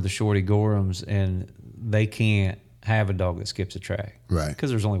or the Shorty Gorhams, and they can't have a dog that skips a track. Right.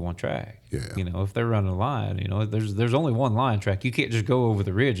 Because there's only one track. Yeah. You know, if they're running a line, you know, there's only one line track. You can't just go over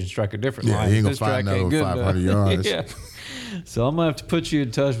the ridge and strike a different line. You ain't This gonna find track ain't good another enough. 500 yards. Yeah. So I'm gonna have to put you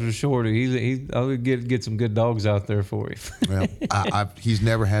in touch with Shorty. I'll get some good dogs out there for you. Well, he's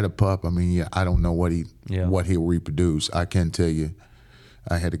never had a pup. I mean, I don't know what he'll reproduce. I can tell you,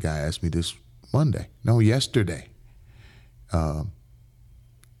 I had a guy ask me this yesterday. And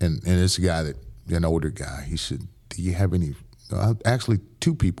this guy, an older guy, he said, do you have any, actually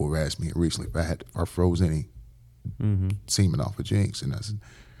 2 people asked me recently if I had or froze any semen off of Jinx. And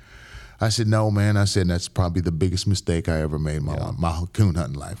I said, no, man. I said, that's probably the biggest mistake I ever made in my coon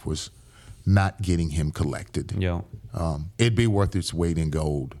hunting life was not getting him collected. Yeah. It'd be worth its weight in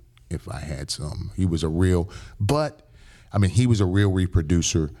gold if I had some. He was a real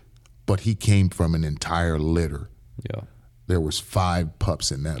reproducer, but he came from an entire litter. Yeah. There was 5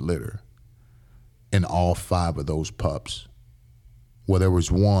 pups in that litter, and all 5 of those pups, well, there was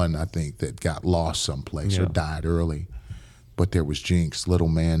one, I think, that got lost someplace or died early, but there was Jinx, Little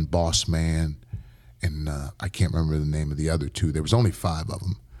Man, Boss Man, and I can't remember the name of the other 2. There was only 5 of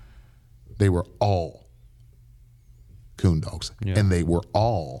them. They were all coon dogs, and they were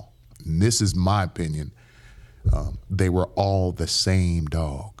all, and this is my opinion, they were all the same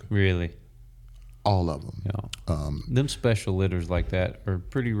dog. Really? All of them. Yeah. Them special litters like that are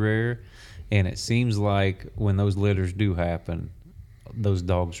pretty rare, and it seems like when those litters do happen, those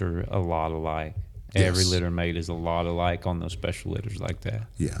dogs are a lot alike. Yes. Every litter mate is a lot alike on those special litters like that.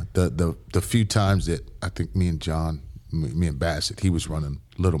 Yeah. The few times that I think me and John, me and Bassett, he was running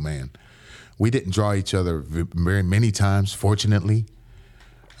Little Man, we didn't draw each other very many times, fortunately,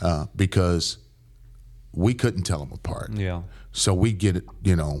 because we couldn't tell them apart. Yeah. So we get it,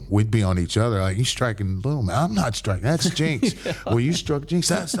 we'd be on each other like, you striking Little Man. I'm not striking. That's Jinx. Well, you struck Jinx.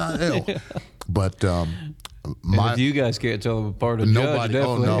 That's not L. But if you guys can't tell them apart, nobody.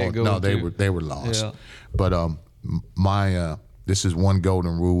 No, they were lost. Yeah. But this is one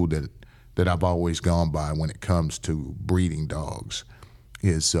golden rule that I've always gone by when it comes to breeding dogs,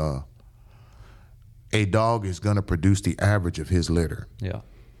 is a dog is going to produce the average of his litter. Yeah.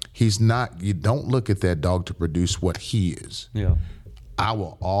 He's not, you don't look at that dog to produce what he is. Yeah. I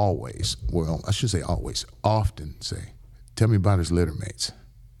will often say, tell me about his litter mates.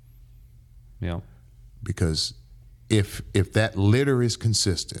 Yeah. Because if that litter is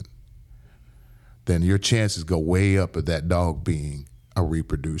consistent, then your chances go way up of that dog being a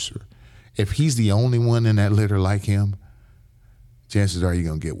reproducer. If he's the only one in that litter like him, chances are you're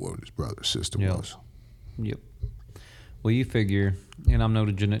going to get what his brother or sister was. Yep. Well, you figure, and I'm no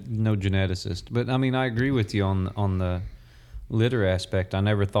geneticist, but I mean, I agree with you on the litter aspect. I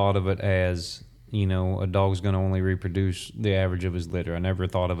never thought of it as, a dog's going to only reproduce the average of his litter. I never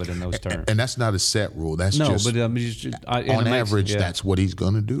thought of it in those terms. And that's not a set rule. That's on average, that's what he's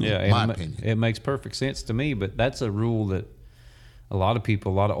going to do, in my opinion. It makes perfect sense to me, but that's a rule that a lot of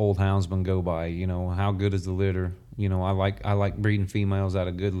old houndsmen go by. How good is the litter? I like breeding females out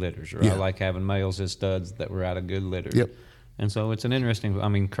of good litters, or I like having males as studs that were out of good litters. Yep. And so it's an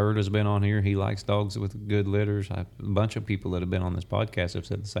interesting. Kurt has been on here. He likes dogs with good litters. A bunch of people that have been on this podcast have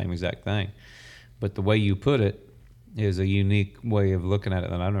said the same exact thing. But the way you put it is a unique way of looking at it,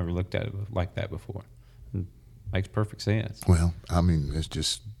 and I've never looked at it like that before. It makes perfect sense. Well,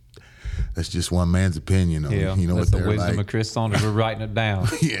 that's just one man's opinion. Yeah, that's the wisdom of Chris Saunders. We're writing it down.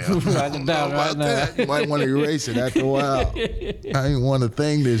 Yeah, we're writing it down right now. That? You might want to erase it after a while. I ain't won a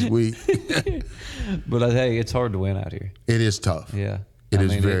thing this week. But hey, it's hard to win out here. It is tough. Yeah, it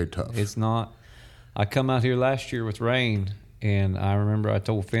is very tough. It's not. I come out here last year with rain, and I remember I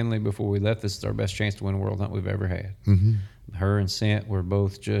told Finley before we left, this is our best chance to win a world hunt we've ever had. Mm-hmm. Her and Scent were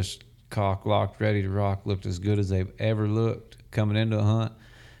both just cock locked, ready to rock. Looked as good as they've ever looked coming into a hunt.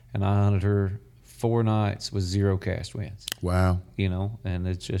 And I hunted her 4 nights with 0 cast wins. Wow. And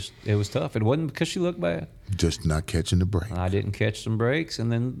it was tough. It wasn't because she looked bad. Just not catching the break. I didn't catch some breaks,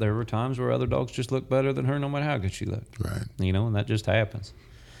 and then there were times where other dogs just looked better than her no matter how good she looked. Right. And that just happens.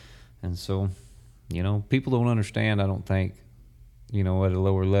 And so, people don't understand, I don't think, at a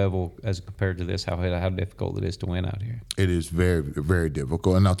lower level as compared to this, how difficult it is to win out here. It is very, very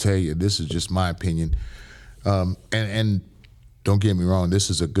difficult. And I'll tell you, this is just my opinion. And don't get me wrong, this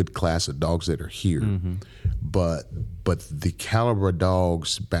is a good class of dogs that are here. Mm-hmm. But the caliber of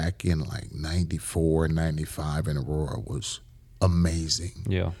dogs back in like 94 and 95 in Aurora was amazing.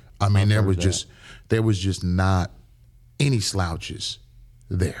 Yeah. There was just not any slouches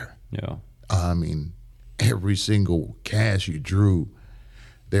there. Yeah. Every single cast you drew,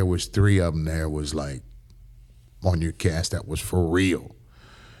 there was 3 of them there was like on your cast that was for real.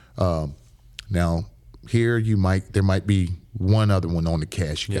 Now here there might be one other one on the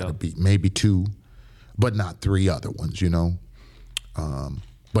cast you got to beat, maybe 2, but not 3 other ones,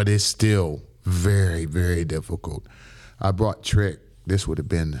 But it's still very, very difficult. I brought Trek. This would have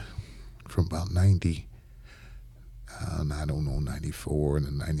been from about 90, 94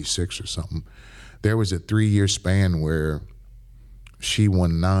 and 96 or something. There was a 3-year span where she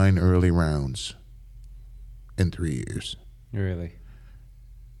won 9 early rounds in 3 years. Really?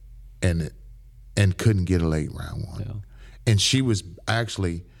 and couldn't get a late round one. Yeah. And she was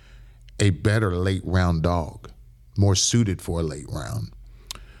actually a better late round dog, more suited for a late round.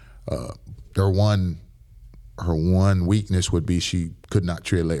 Her one weakness would be she could not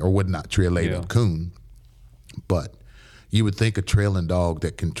trail late, or would not trail late on coon. But you would think a trailing dog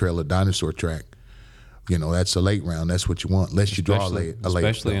that can trail a dinosaur track, that's a late round. That's what you want, unless you draw a late.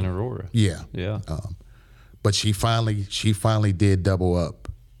 Especially in Aurora. Yeah. Yeah. But she finally did double up.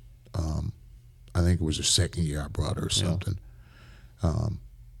 I think it was her second year I brought her or something.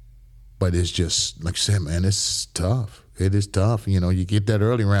 But it's just, like I said, man, it's tough. It is tough. You get that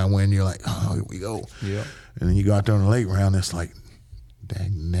early round win, you're like, oh, here we go. Yeah. And then you go out there in the late round, it's like,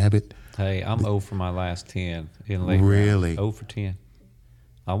 dang nabbit. Hey, I'm 0 for my last 10 in late Really? round. 0 for 10.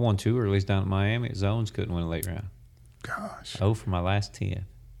 I won 2 earlys down at Miami at Zones, couldn't win a late round. Gosh. 0 for my last 10.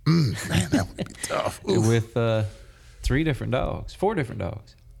 Man, that would be tough. Oof. With 4 different dogs.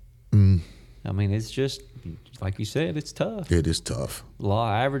 I mean, it's just, like you said, it's tough. It is tough.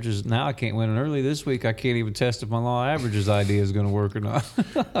 Law averages, now I can't win an early. This week I can't even test if my law averages idea is going to work or not.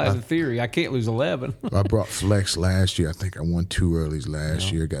 In theory, I can't lose 11. I brought Flex last year. I think I won 2 earlys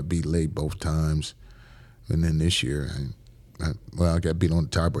last year. Got beat late both times. And then this year, I got beat on the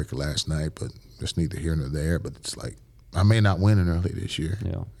tiebreaker last night, but it's neither here nor there. But it's like, I may not win an early this year.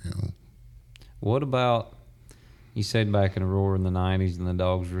 Yeah. What about, you said back in Aurora in the 90s and the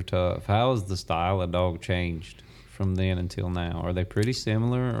dogs were tough. How has the style of dog changed from then until now? Are they pretty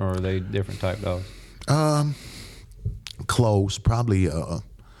similar, or are they different type dogs? Close. Probably,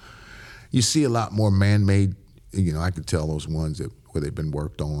 you see a lot more man-made. I could tell those ones where they've been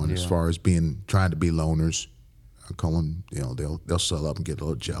worked on as far as trying to be loners. I call them, they'll sell up and get a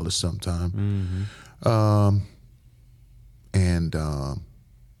little jealous sometime. Mm-hmm. And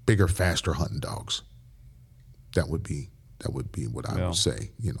bigger, faster hunting dogs. That would be what I would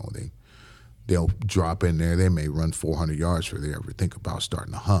say. They'll drop in there. They may run 400 yards before they ever think about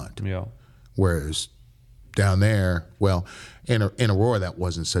starting to hunt. Yeah. Whereas down there, well, in Aurora, that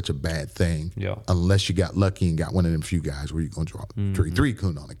wasn't such a bad thing. Yeah. Unless you got lucky and got one of them few guys where you're going to drop 3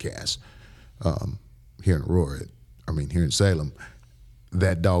 coon on a cast. Here in Aurora, here in Salem,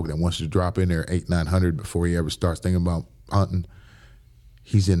 that dog that wants to drop in there 800-900 before he ever starts thinking about hunting,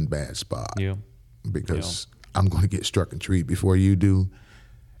 he's in a bad spot. Yeah. Because I'm going to get struck and treed before you do,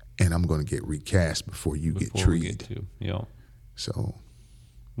 and I'm going to get recast before you get treed. Yeah. So,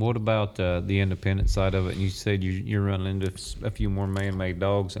 what about the independent side of it? And you said you're running into a few more man-made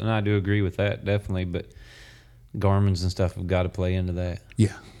dogs, and I do agree with that, definitely. But Garmins and stuff have got to play into that.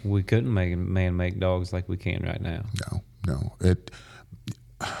 Yeah. We couldn't make man-make dogs like we can right now. No.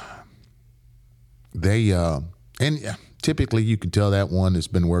 Typically you can tell that one that's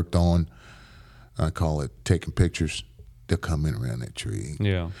been worked on. I call it taking pictures. They'll come in around that tree.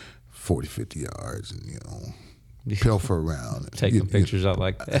 Yeah. 40, 50 yards and, pilfer around. Taking pictures, I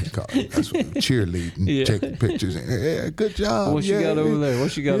like that. That's what cheerleading, taking pictures. Yeah, good job. What you got over there?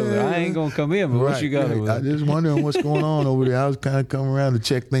 What you got over there? I ain't going to come in, but what you got over there? I just wondering what's going on over there. I was kind of coming around to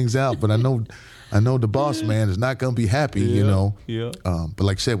check things out, but I know the boss man is not going to be happy, Yeah. But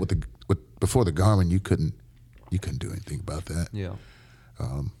like I said, before the Garmin, you couldn't do anything about that. Yeah.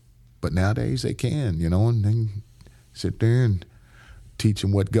 But nowadays they can, and they can sit there and teach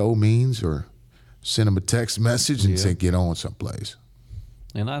them what go means, or send them a text message and say, get on someplace.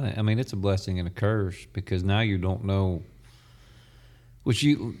 And I think, it's a blessing and a curse, because now you don't know, which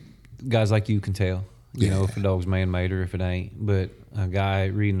guys like you can tell, if a dog's man-made or if it ain't. But a guy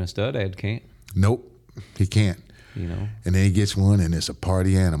reading a stud ad can't. Nope, he can't. And then he gets one, and it's a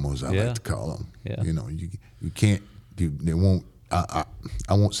party animal, as I like to call them. Yeah. You can't. They won't. I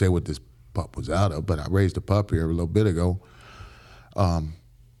won't say what this pup was out of, but I raised a pup here a little bit ago.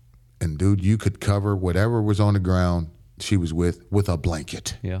 And dude, you could cover whatever was on the ground she was with a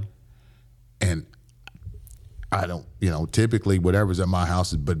blanket. Yeah. And I don't, typically whatever's at my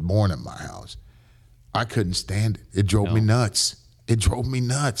house has been born at my house. I couldn't stand it. It drove me nuts.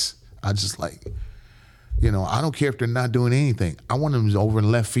 I just like, I don't care if they're not doing anything. I want them over in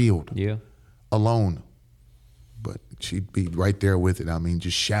left field. Yeah. Alone. But she'd be right there with it.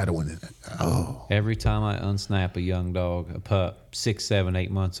 Just shadowing it. Oh. Every time I unsnap a young dog, a pup, 6, 7,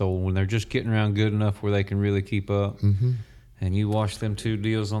 8 months old, when they're just getting around good enough where they can really keep up, and you watch them 2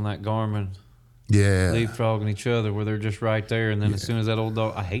 deals on that Garmin, leapfrogging each other where they're just right there, and then as soon as that old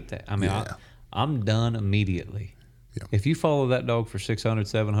dog, I hate that. I'm done immediately. Yeah. If you follow that dog for 600,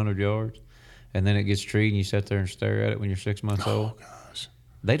 700 yards, and then it gets treed and you sit there and stare at it when you're 6 months old, Gosh.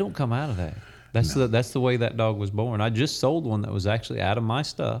 They don't come out of that. That's the way that dog was born. I just sold one that was actually out of my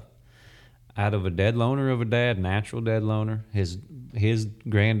stuff. out of a dead loner of a dad, natural dead loner. His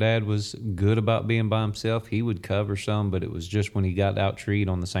granddad was good about being by himself. He would cover some, but it was just when he got out treed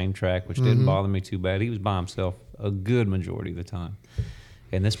on the same track, which didn't bother me too bad. He was by himself a good majority of the time.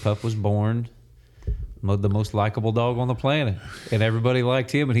 And this pup was born the most likable dog on the planet, and everybody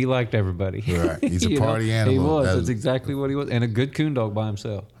liked him, and he liked everybody. Right, he's a You party know? animal. He was. That's exactly what he was, and a good coon dog by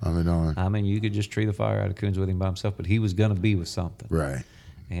himself. I mean, You could just tree the fire out of coons with him by himself, but he was gonna be with something. right.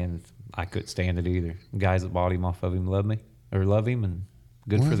 And I couldn't stand it either. Guys that bought him off of him love him, and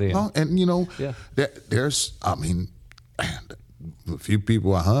good for them. Well, and Yeah. there's, I mean, a few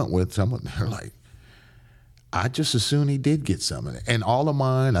people I hunt with, some of them, they're like, I just assume he did get some of it. And all of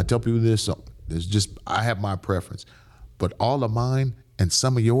mine, I tell people this, there's just, I have my preference, but all of mine and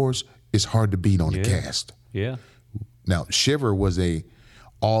some of yours is hard to beat on the cast. Yeah. Now, Shiver was a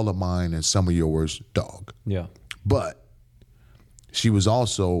all of mine and some of yours dog, Yeah. but she was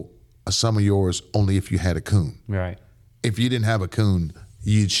also a some of yours only if you had a coon. Right. If you didn't have a coon,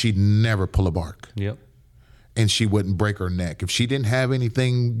 she'd never pull a bark. Yep. And she wouldn't break her neck. If she didn't have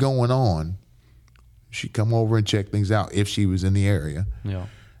anything going on, she'd come over and check things out if she was in the area. Yeah.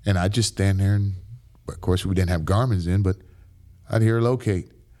 And I'd just stand there and, of course, we didn't have Garmin's in, but I'd hear her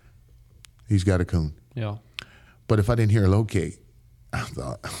locate. He's got a coon. Yeah. But if I didn't hear her locate, I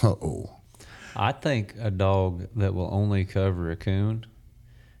thought, uh-oh. I think a dog that will only cover a coon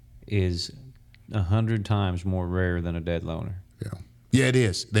is 100 times more rare than a dead loner. Yeah. Yeah, it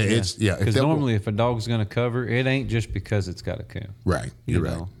is. It's, yeah. Because normally if a dog's going to cover, it ain't just because it's got a coon. Right. You're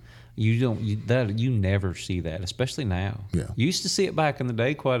right. You never see that, especially now. Yeah. You used to see it back in the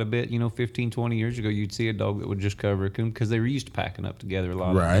day quite a bit. 15, 20 years ago, you'd see a dog that would just cover a coon because they were used to packing up together a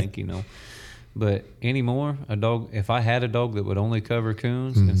lot, Right. I think. But anymore, if I had a dog that would only cover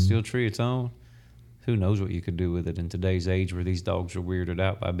coons and still tree its own, who knows what you could do with it in today's age where these dogs are weirded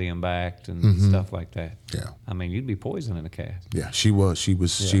out by being backed and stuff like that. Yeah. I mean, you'd be poisoning a cat. Yeah, she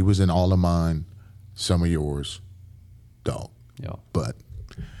was an all of mine, some of yours dog. Yeah. But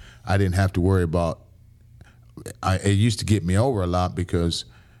I didn't have to worry about, it used to get me over a lot because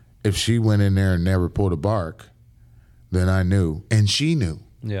if she went in there and never pulled a bark, then I knew, and she knew,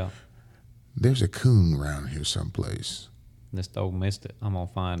 Yeah. there's a coon around here someplace, This dog missed it. I'm going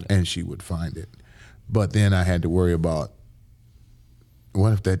to find it. and she would find it. But then I had to worry about,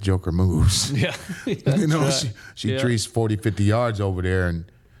 what if that joker moves? Yeah. She trees 40, 50 yards over there,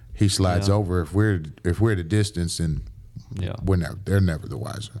 and he slides over. If we're at a distance, and they're never the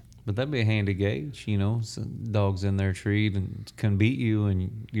wiser. But that'd be a handy gauge, Some dog's in there treed and can beat you,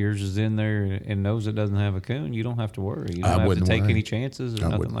 and yours is in there and knows it doesn't have a coon. You don't have to worry. You don't have to take any chances or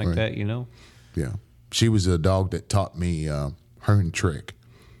nothing like that, Yeah. She was a dog that taught me her and Trick.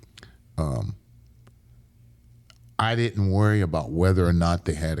 I didn't worry about whether or not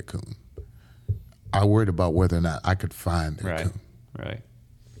they had a coon. I worried about whether or not I could find their coon. Right.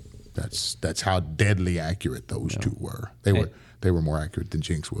 That's how deadly accurate those two were. They were more accurate than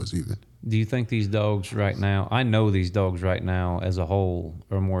Jinx was even. Do you think these dogs right now, I know these dogs right now as a whole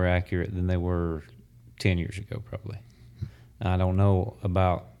are more accurate than they were 10 years ago probably. I don't know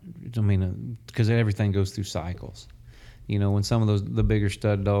about, because everything goes through cycles. When some of the bigger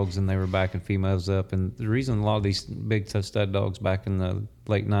stud dogs and they were backing females up, and the reason a lot of these big stud dogs back in the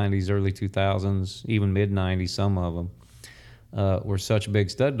late 90s, early 2000s, even mid 90s, some of them were such big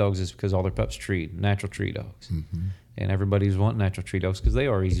stud dogs is because all their pups treed, natural tree dogs. Mm-hmm. And everybody's wanting natural tree dogs because they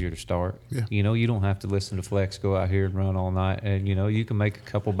are easier to start. Yeah. You don't have to listen to Flex go out here and run all night. And, you can make a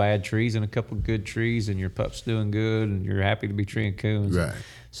couple bad trees and a couple good trees, and your pup's doing good, and you're happy to be treeing coons. Right.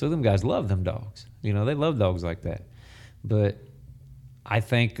 So them guys love them dogs. They love dogs like that. But I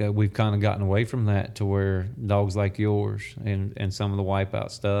think we've kind of gotten away from that to where dogs like yours and some of the wipeout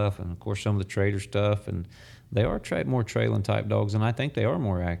stuff, and, of course, some of the trader stuff, and they are more trailing type dogs, and I think they are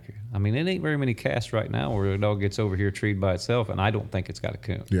more accurate. It ain't very many casts right now where a dog gets over here treed by itself, and I don't think it's got a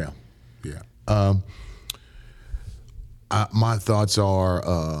coon. Yeah. My thoughts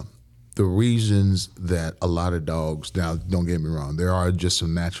are the reasons that a lot of dogs, now don't get me wrong, there are just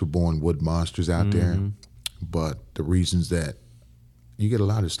some natural born wood monsters out there, but the reasons that you get a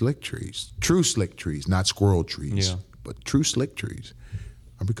lot of slick trees, true slick trees, not squirrel trees, but true slick trees,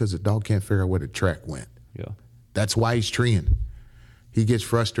 are because the dog can't figure out where the track went. Yeah. That's why he's treeing. He gets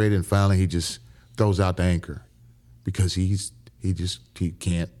frustrated and finally he just throws out the anchor because he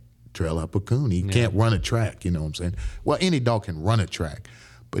can't trail up a coon. He can't run a track, you know what I'm saying? Well, any dog can run a track,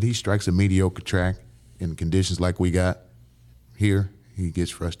 but he strikes a mediocre track in conditions like we got here. He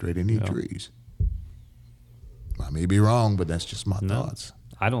gets frustrated and he trees. I may be wrong, but that's just my thoughts.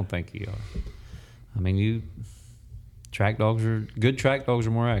 I don't think you are. Good track dogs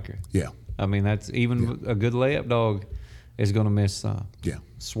are more accurate. Yeah. I mean, that's even a good layup dog is going to miss Yeah.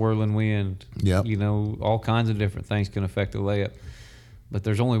 swirling wind. Yep. You know, all kinds of different things can affect a layup. But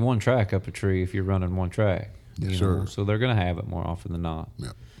there's only one track up a tree if you're running one track. Yes, you know? sir. So they're going to have it more often than not.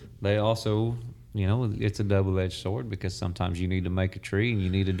 Yep. They also, you know, it's a double-edged sword because sometimes you need to make a tree and you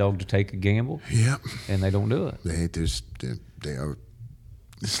need a dog to take a gamble, Yep. and they don't do it. They are.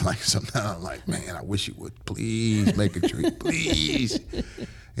 It's like sometimes I'm like, man, I wish you would please make a tree, please.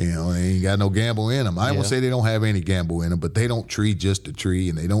 You know, they ain't got no gamble in them. I won't say they don't have any gamble in them, but they don't tree just to tree,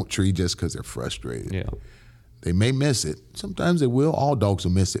 and they don't tree just because they're frustrated. Yeah. They may miss it. Sometimes they will. All dogs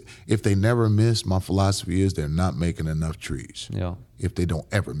will miss it. If they never miss, my philosophy is they're not making enough trees. Yeah. If they don't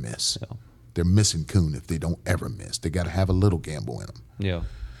ever miss. Yeah. They're missing coon if they don't ever miss. They got to have a little gamble in them. Yeah.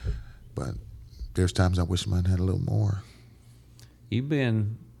 But there's times I wish mine had a little more.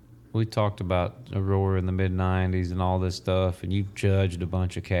 We talked about Aurora in the mid-'90s and all this stuff, and you've judged a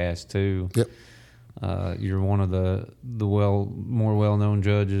bunch of casts too. Yep. You're one of the more well-known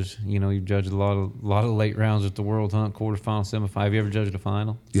judges. You know, you've judged a lot of late rounds at the World Hunt, quarterfinal, semifinal. Have you ever judged a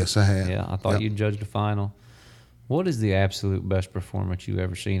final? Yes, I have. Yeah, I thought Yep. you judged a final. What is the absolute best performance you've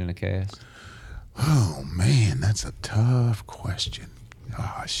ever seen in a cast? Oh, man, that's a tough question.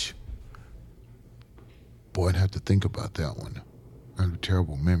 Gosh. Boy, I'd have to think about that one. I have a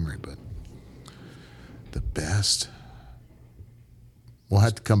terrible memory, but the best. We'll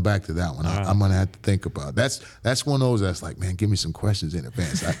have to come back to that one. I'm going to have to think about it. That's one of those that's like, man, give me some questions in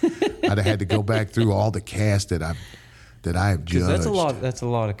advance. I'd have had to go back through all the casts that I have judged. That's a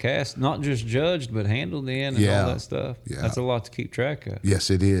lot of casts, not just judged, but handled in and all that stuff. Yeah. That's a lot to keep track of. Yes,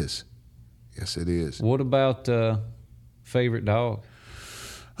 it is. Yes, it is. What about favorite dog?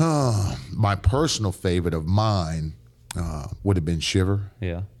 My personal favorite of mine would have been Shiver.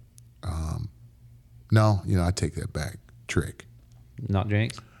 Yeah. No, I take that back. Trick. Not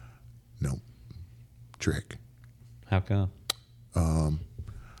Jinx? No. Trick. How come?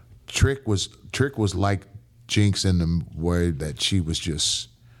 Trick was like Jinx in the way that she was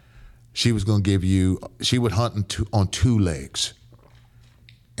going to give you, she would hunt on two legs.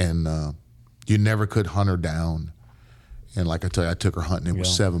 And you never could hunt her down. And like I tell you, I took her hunting. It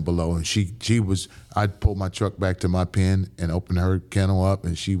was 7 below. And I'd pull my truck back to my pen and open her kennel up.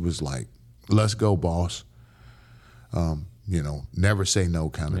 And she was like, let's go, boss. Never say no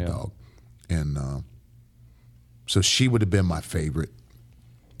kind of dog. And so she would have been my favorite.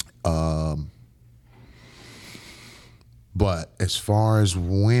 But as far as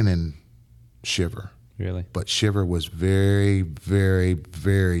winning, Shiver. Really? But Shiver was very, very,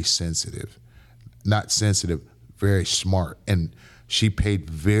 very sensitive. Not sensitive, very smart. And she paid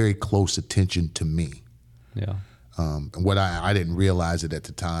very close attention to me. Yeah. And what I didn't realize it at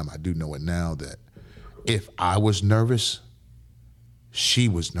the time, I do know it now, that if I was nervous, she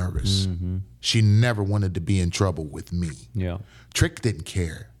was nervous. Mm-hmm. She never wanted to be in trouble with me. Yeah. Trick didn't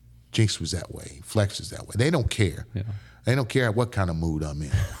care. Jinx was that way. Flex was that way. They don't care. Yeah. They don't care what kind of mood I'm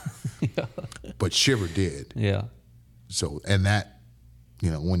in. But Shiver did. Yeah. So, and that,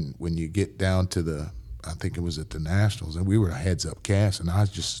 when you get down to I think it was at the Nationals, and we were a heads-up cast, and I was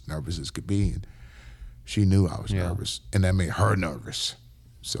just as nervous as could be, and she knew I was nervous, and that made her nervous.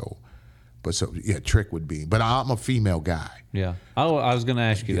 So, Trick would be. But I'm a female guy. Yeah. I was going to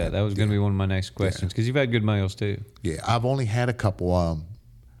ask you that. That was going to be one of my next questions, because you've had good males too. Yeah, I've only had a couple,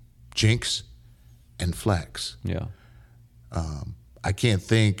 Jinx and Flex. Yeah. I can't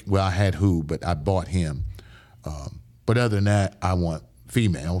think, well, I had who, but I bought him. But other than that, I want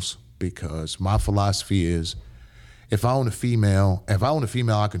females, because my philosophy is if I own a female,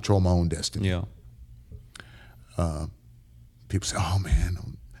 I control my own destiny. Yeah. People say, oh,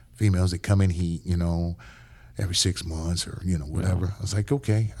 man, females that come in heat, every 6 months or, whatever. Yeah. I was like,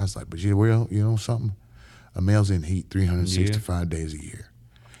 okay. I was like, but something? A male's in heat 365 days a year.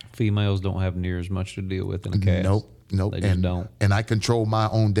 Females don't have near as much to deal with in a cast. Nope. They just don't. And I control my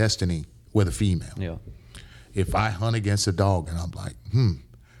own destiny with a female. Yeah. If I hunt against a dog and I'm like,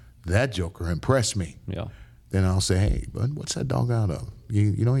 that joker impressed me. Yeah. Then I'll say, hey, bud, what's that dog out of?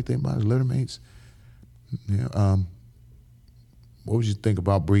 You know anything about his litter mates? Yeah. What would you think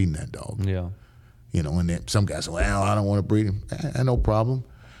about breeding that dog? Yeah. And then some guys say, well, I don't want to breed him. No problem.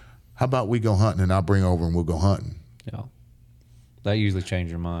 How about we go hunting and I'll bring over and we'll go hunting? Yeah. That usually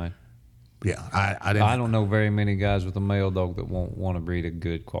changes your mind. Yeah, I don't know very many guys with a male dog that won't want to breed a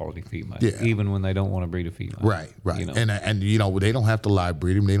good quality female, even when they don't want to breed a female. Right. And they don't have to live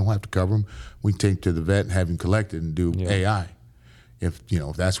breed him. They don't have to cover him. We can take him to the vet and have him collected and do AI, if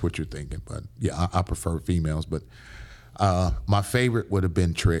that's what you're thinking. But yeah, I prefer females. But my favorite would have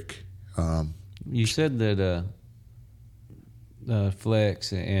been Trick. You said that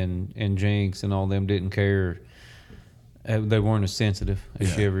Flex and Jinx and all them didn't care. They weren't as sensitive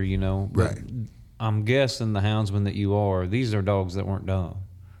as Shiver, you know. But Right. I'm guessing the houndsmen that you are, these are dogs that weren't dumb.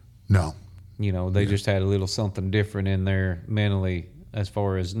 No. You know, they just had a little something different in there mentally as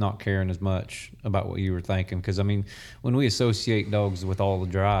far as not caring as much about what you were thinking. Because, I mean, when we associate dogs with all the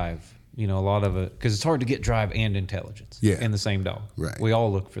drive, you know, a lot of it, because it's hard to get drive and intelligence in the same dog. Right. We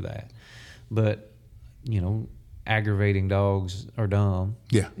all look for that. But, you know, aggravating dogs are dumb.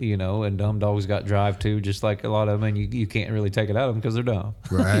 Yeah. You know, and dumb dogs got drive too, just like a lot of them, and you can't really take it out of them because they're dumb.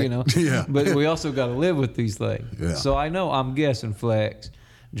 Right. You know? Yeah. But we also got to live with these things. Yeah. So I'm guessing Flex,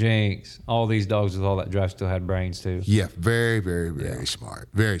 Jinx, all these dogs with all that drive still had brains too. Yeah, very, very, very smart.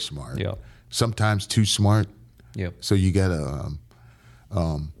 Very smart. Yeah. Sometimes too smart. Yep. So you gotta,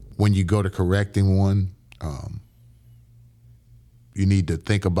 when you go to correcting one, you need to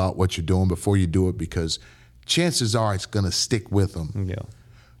think about what you're doing before you do it, because chances are it's gonna stick with them. Yeah.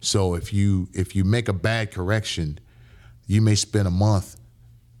 So if you make a bad correction, you may spend a month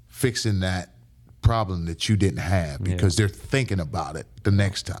fixing that problem that you didn't have because they're thinking about it the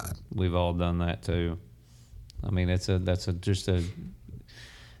next time. We've all done that too. I mean, that's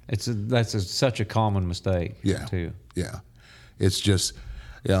such a common mistake. Yeah. Too. Yeah. It's just,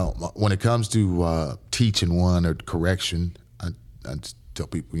 you know, when it comes to teaching one or correction, I tell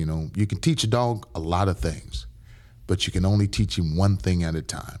people, you know, you can teach a dog a lot of things, but you can only teach him one thing at a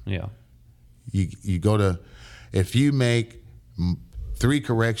time. Yeah. You go to, if you make 3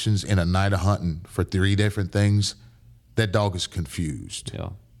 corrections in a night of hunting for 3 different things, that dog is confused. Yeah.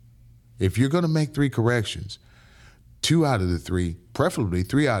 If you're going to make 3 corrections, 2 out of the 3, preferably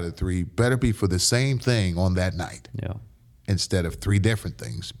 3 out of the 3, better be for the same thing on that night Yeah. instead of 3 different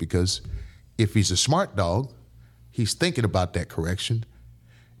things. Because if he's a smart dog, he's thinking about that correction,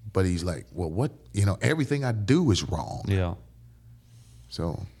 but he's like, well, what, you know, everything I do is wrong. Yeah.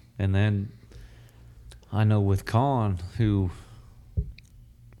 So, And then I know with Con, who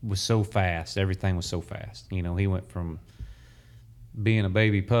was so fast, everything was so fast. You know, he went from being a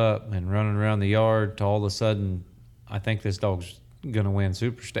baby pup and running around the yard to all of a sudden, I think this dog's going to win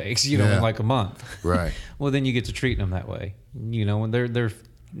Super Stakes, you know, in like a month. right. Well, then you get to treat them that way. You know, when they're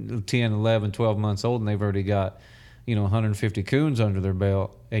 10, 11, 12 months old and they've already got, you know, 150 coons under their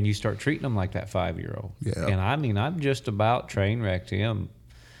belt, and you start treating them like that 5-year-old. Yeah. And I mean, I've just about train wrecked him,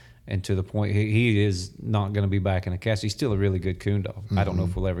 and to the point he is not going to be back in a cast. He's still a really good coon dog. I don't know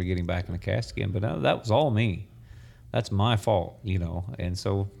if we'll ever get him back in a cast again, but that was all me. That's my fault, you know. And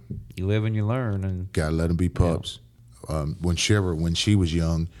so you live and you learn. And Gotta let them be pups. When she was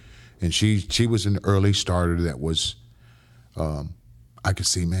young, and she was an early starter that was, I could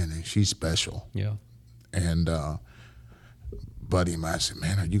see, man, she's special. yeah, And buddy of mine said,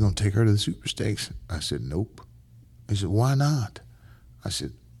 man, are you going to take her to the Super Stakes? I said, nope. He said, why not? I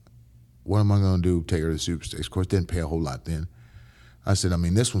said, what am I going to do? Take her to the Super Stakes? Of course, didn't pay a whole lot then. I said, I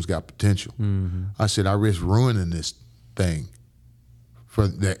mean, this one's got potential. Mm-hmm. I said, I risk ruining this thing for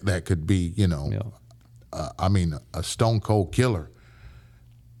that could be, you know, I mean, a stone cold killer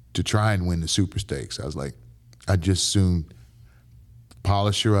to try and win the Super Stakes. I was like, I just soon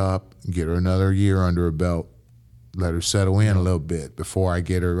polish her up, get her another year under her belt, let her settle in a little bit before I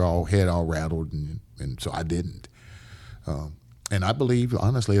get her head all rattled, and so I didn't. And I believe,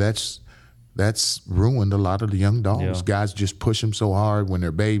 honestly, that's ruined a lot of the young dogs. Yeah. Guys just push them so hard when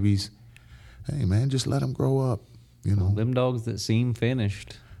they're babies. Hey, man, just let them grow up, you know. them dogs that seem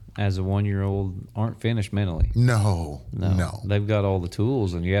finished as a 1-year-old aren't finished mentally. No. They've got all the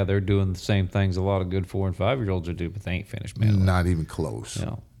tools, and yeah, they're doing the same things a lot of good 4- and 5-year-olds are doing, but they ain't finished mentally. Not even close. You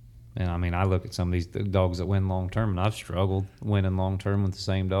know, and I mean, I look at some of these dogs that win long term, and I've struggled winning long term with the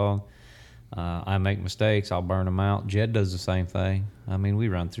same dog. I make mistakes, I'll burn them out. Jed does the same thing. I mean, we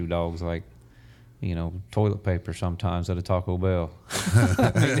run through dogs like, you know, toilet paper sometimes at a Taco Bell.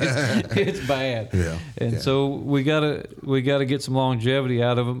 I mean, it's bad. Yeah. And so we gotta get some longevity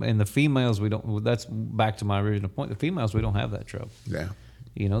out of them. And the females, we don't. That's back to my original point. The females, we don't have that trouble. Yeah.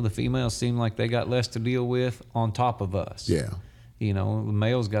 You know, the females seem like they got less to deal with on top of us. Yeah. You know, the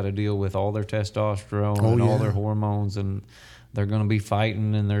males got to deal with all their testosterone Oh, and all yeah. their hormones, and they're going to be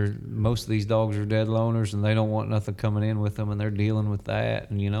fighting. And most of these dogs are dead loners, and they don't want nothing coming in with them, and they're dealing with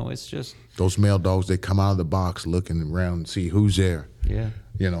that. And you know, it's just Those male dogs, they come out of the box looking around and see who's there. yeah.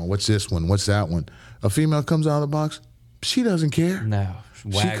 You know, what's this one? What's that one? A female comes out of the box, she doesn't care. No,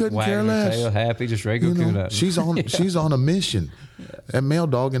 couldn't care wagging her less. tail, happy, just regular You coon know, up. she's on a mission. That male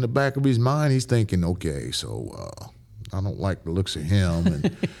dog in the back of his mind, he's thinking, okay, so I don't like the looks of him.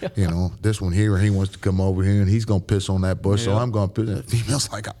 And, you know, this one here, he wants to come over here and he's going to piss on that bush, so I'm going to piss. The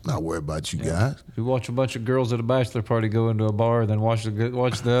female's like, I'm not worried about you guys. You watch a bunch of girls at a bachelor party go into a bar, then watch the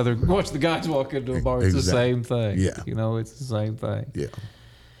guys walk into a bar. It's the same thing. Yeah. You know, it's the same thing. Yeah.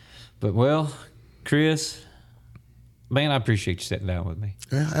 But, well, Chris, man, I appreciate you sitting down with me.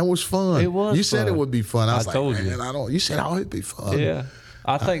 Yeah, it was fun. It was You said fun. it would be fun. I was like, told man, you. I don't. You said, oh, it'd be fun. Yeah.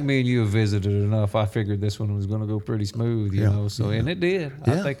 I think me and you have visited enough. I figured this one was going to go pretty smooth, you know. So, and it did.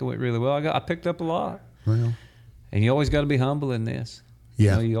 I Yeah. think it went really well. I picked up a lot. Well, And you always got to be humble in this.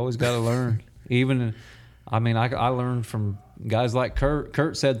 Yeah. You know, you always got to learn. Even, I mean, I learned from guys like Kurt.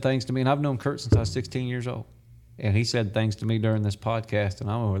 Kurt said things to me, and I've known Kurt since I was 16 years old. And he said things to me during this podcast, and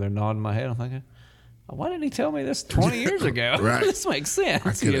I'm over there nodding my head. I'm thinking, why didn't he tell me this 20 years ago? Right. This makes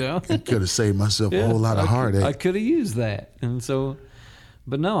sense, you know. I could have saved myself a whole lot of heartache. I could have used that. And so,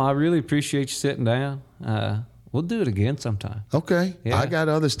 but no, I really appreciate you sitting down. We'll do it again sometime. Okay. Yeah. I got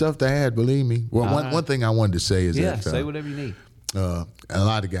other stuff to add, believe me. Well, one thing I wanted to say is that say whatever you need. a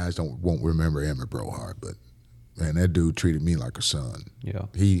lot of guys won't remember Emmett Brohart, but man, that dude treated me like a son. Yeah.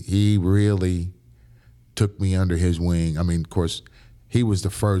 He really took me under his wing. I mean, of course, he was the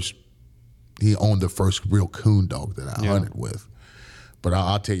first. He owned the first real coon dog that I hunted with. But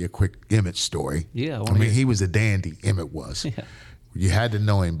I'll tell you a quick Emmett story. Yeah, I mean, he was a dandy. Emmett was. Yeah. You had to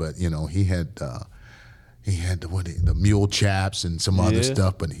know him, but you know he had the mule chaps and some other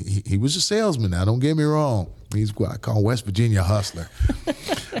stuff. But he was a salesman. Now, don't get me wrong. He's what I call West Virginia hustler.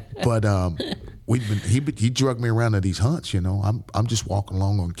 But he drug me around to these hunts. You know, I'm just walking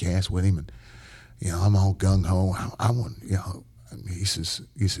along on cast with him, and you know I'm all gung ho. I want, you know. He says,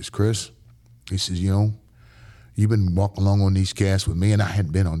 Chris. He says, you know, you've been walking along on these casts with me, and I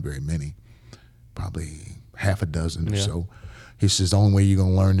hadn't been on very many, probably half a dozen or so. He says, the only way you're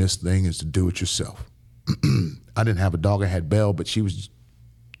going to learn this thing is to do it yourself. I didn't have a dog. I had Belle, but she was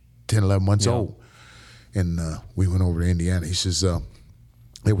 10, 11 months old. And we went over to Indiana. He says,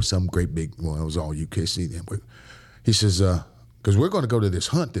 there was some great big, well, it was all UKC then. But he says, because we're going to go to this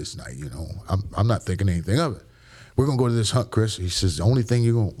hunt this night, you know. I'm not thinking anything of it. We're going to go to this hunt, Chris. He says, the only way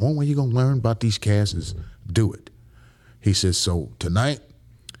you're going to learn about these casts is do it. He says, so tonight,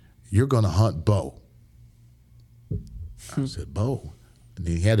 you're going to hunt Bo. I said, Bo? And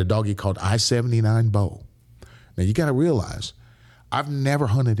he had a dog he called I-79 Bo. Now, you got to realize, I've never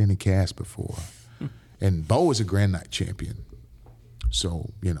hunted any cast before. And Bo was a Grand Night champion.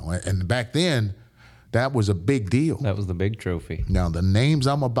 So, you know, and back then, that was a big deal. That was the big trophy. Now, the names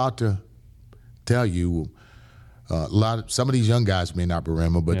I'm about to tell you, some of these young guys may not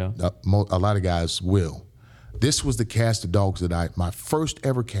remember, but a lot of guys will. This was the cast of dogs that my first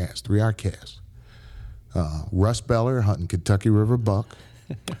ever cast, 3-hour cast. Russ Beller hunting Kentucky River buck.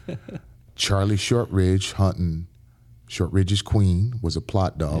 Charlie Shortridge hunting Shortridge's Queen, was a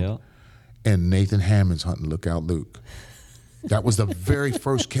plot dog. Yeah. And Nathan Hammonds hunting Lookout Luke. That was the very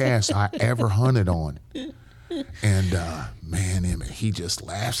first cast I ever hunted on. And, man, Emmett, he just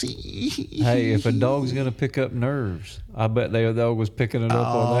laughs. Hey, if a dog's going to pick up nerves, I bet their dog was picking it up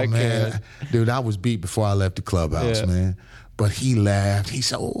on that cat. Dude, I was beat before I left the clubhouse, man. But he laughed. He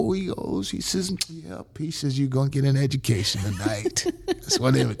said, he says, yep. He says, you're going to get an education tonight. That's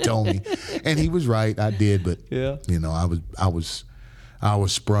what Emmett told me. And he was right. I did. But, you know, I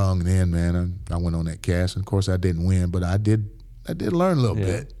was sprung then, man. I went on that cast. And, of course, I didn't win. But I did learn a little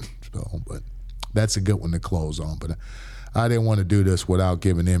bit. So, but that's a good one to close on. But I didn't want to do this without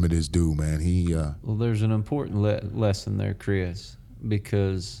giving Emmett his due, man. Well, there's an important lesson there, Chris,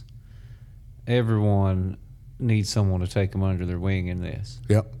 because everyone needs someone to take them under their wing in this.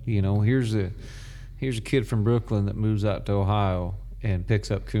 Yep. You know, here's a kid from Brooklyn that moves out to Ohio and picks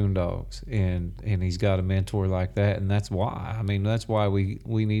up coon dogs, and he's got a mentor like that, and that's why. I mean, that's why we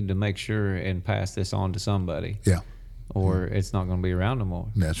need to make sure and pass this on to somebody. Yeah. Or it's not going to be around no more.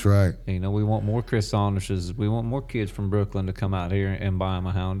 That's right. You know, we want more Chris Saunderses. We want more kids from Brooklyn to come out here and buy them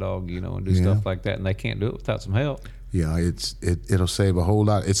a hound dog, you know, and do stuff like that. And they can't do it without some help. Yeah, it'll save a whole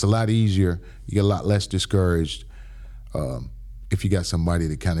lot. It's a lot easier. You get a lot less discouraged if you got somebody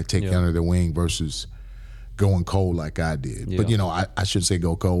to kind of take you under the wing versus going cold like I did. Yeah. But, you know, I shouldn't say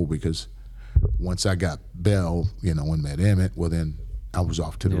go cold, because once I got Belle, you know, and met Emmett, well, then I was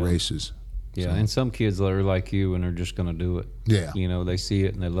off to the races. Yeah, so. And some kids are like you and are just going to do it. Yeah. You know, they see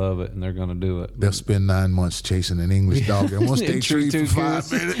it and they love it and they're going to do it. They'll spend 9 months chasing an English dog and once they treat for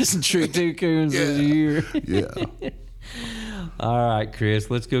 5 minutes. Treat 2 coons in a year. Yeah. All right, Chris,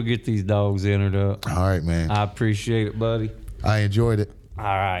 let's go get these dogs entered up. All right, man. I appreciate it, buddy. I enjoyed it. All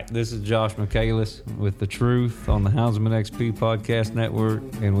right, this is Josh Michaelis with The Truth on the Houndsman XP Podcast Network,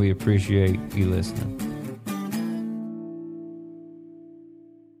 and we appreciate you listening.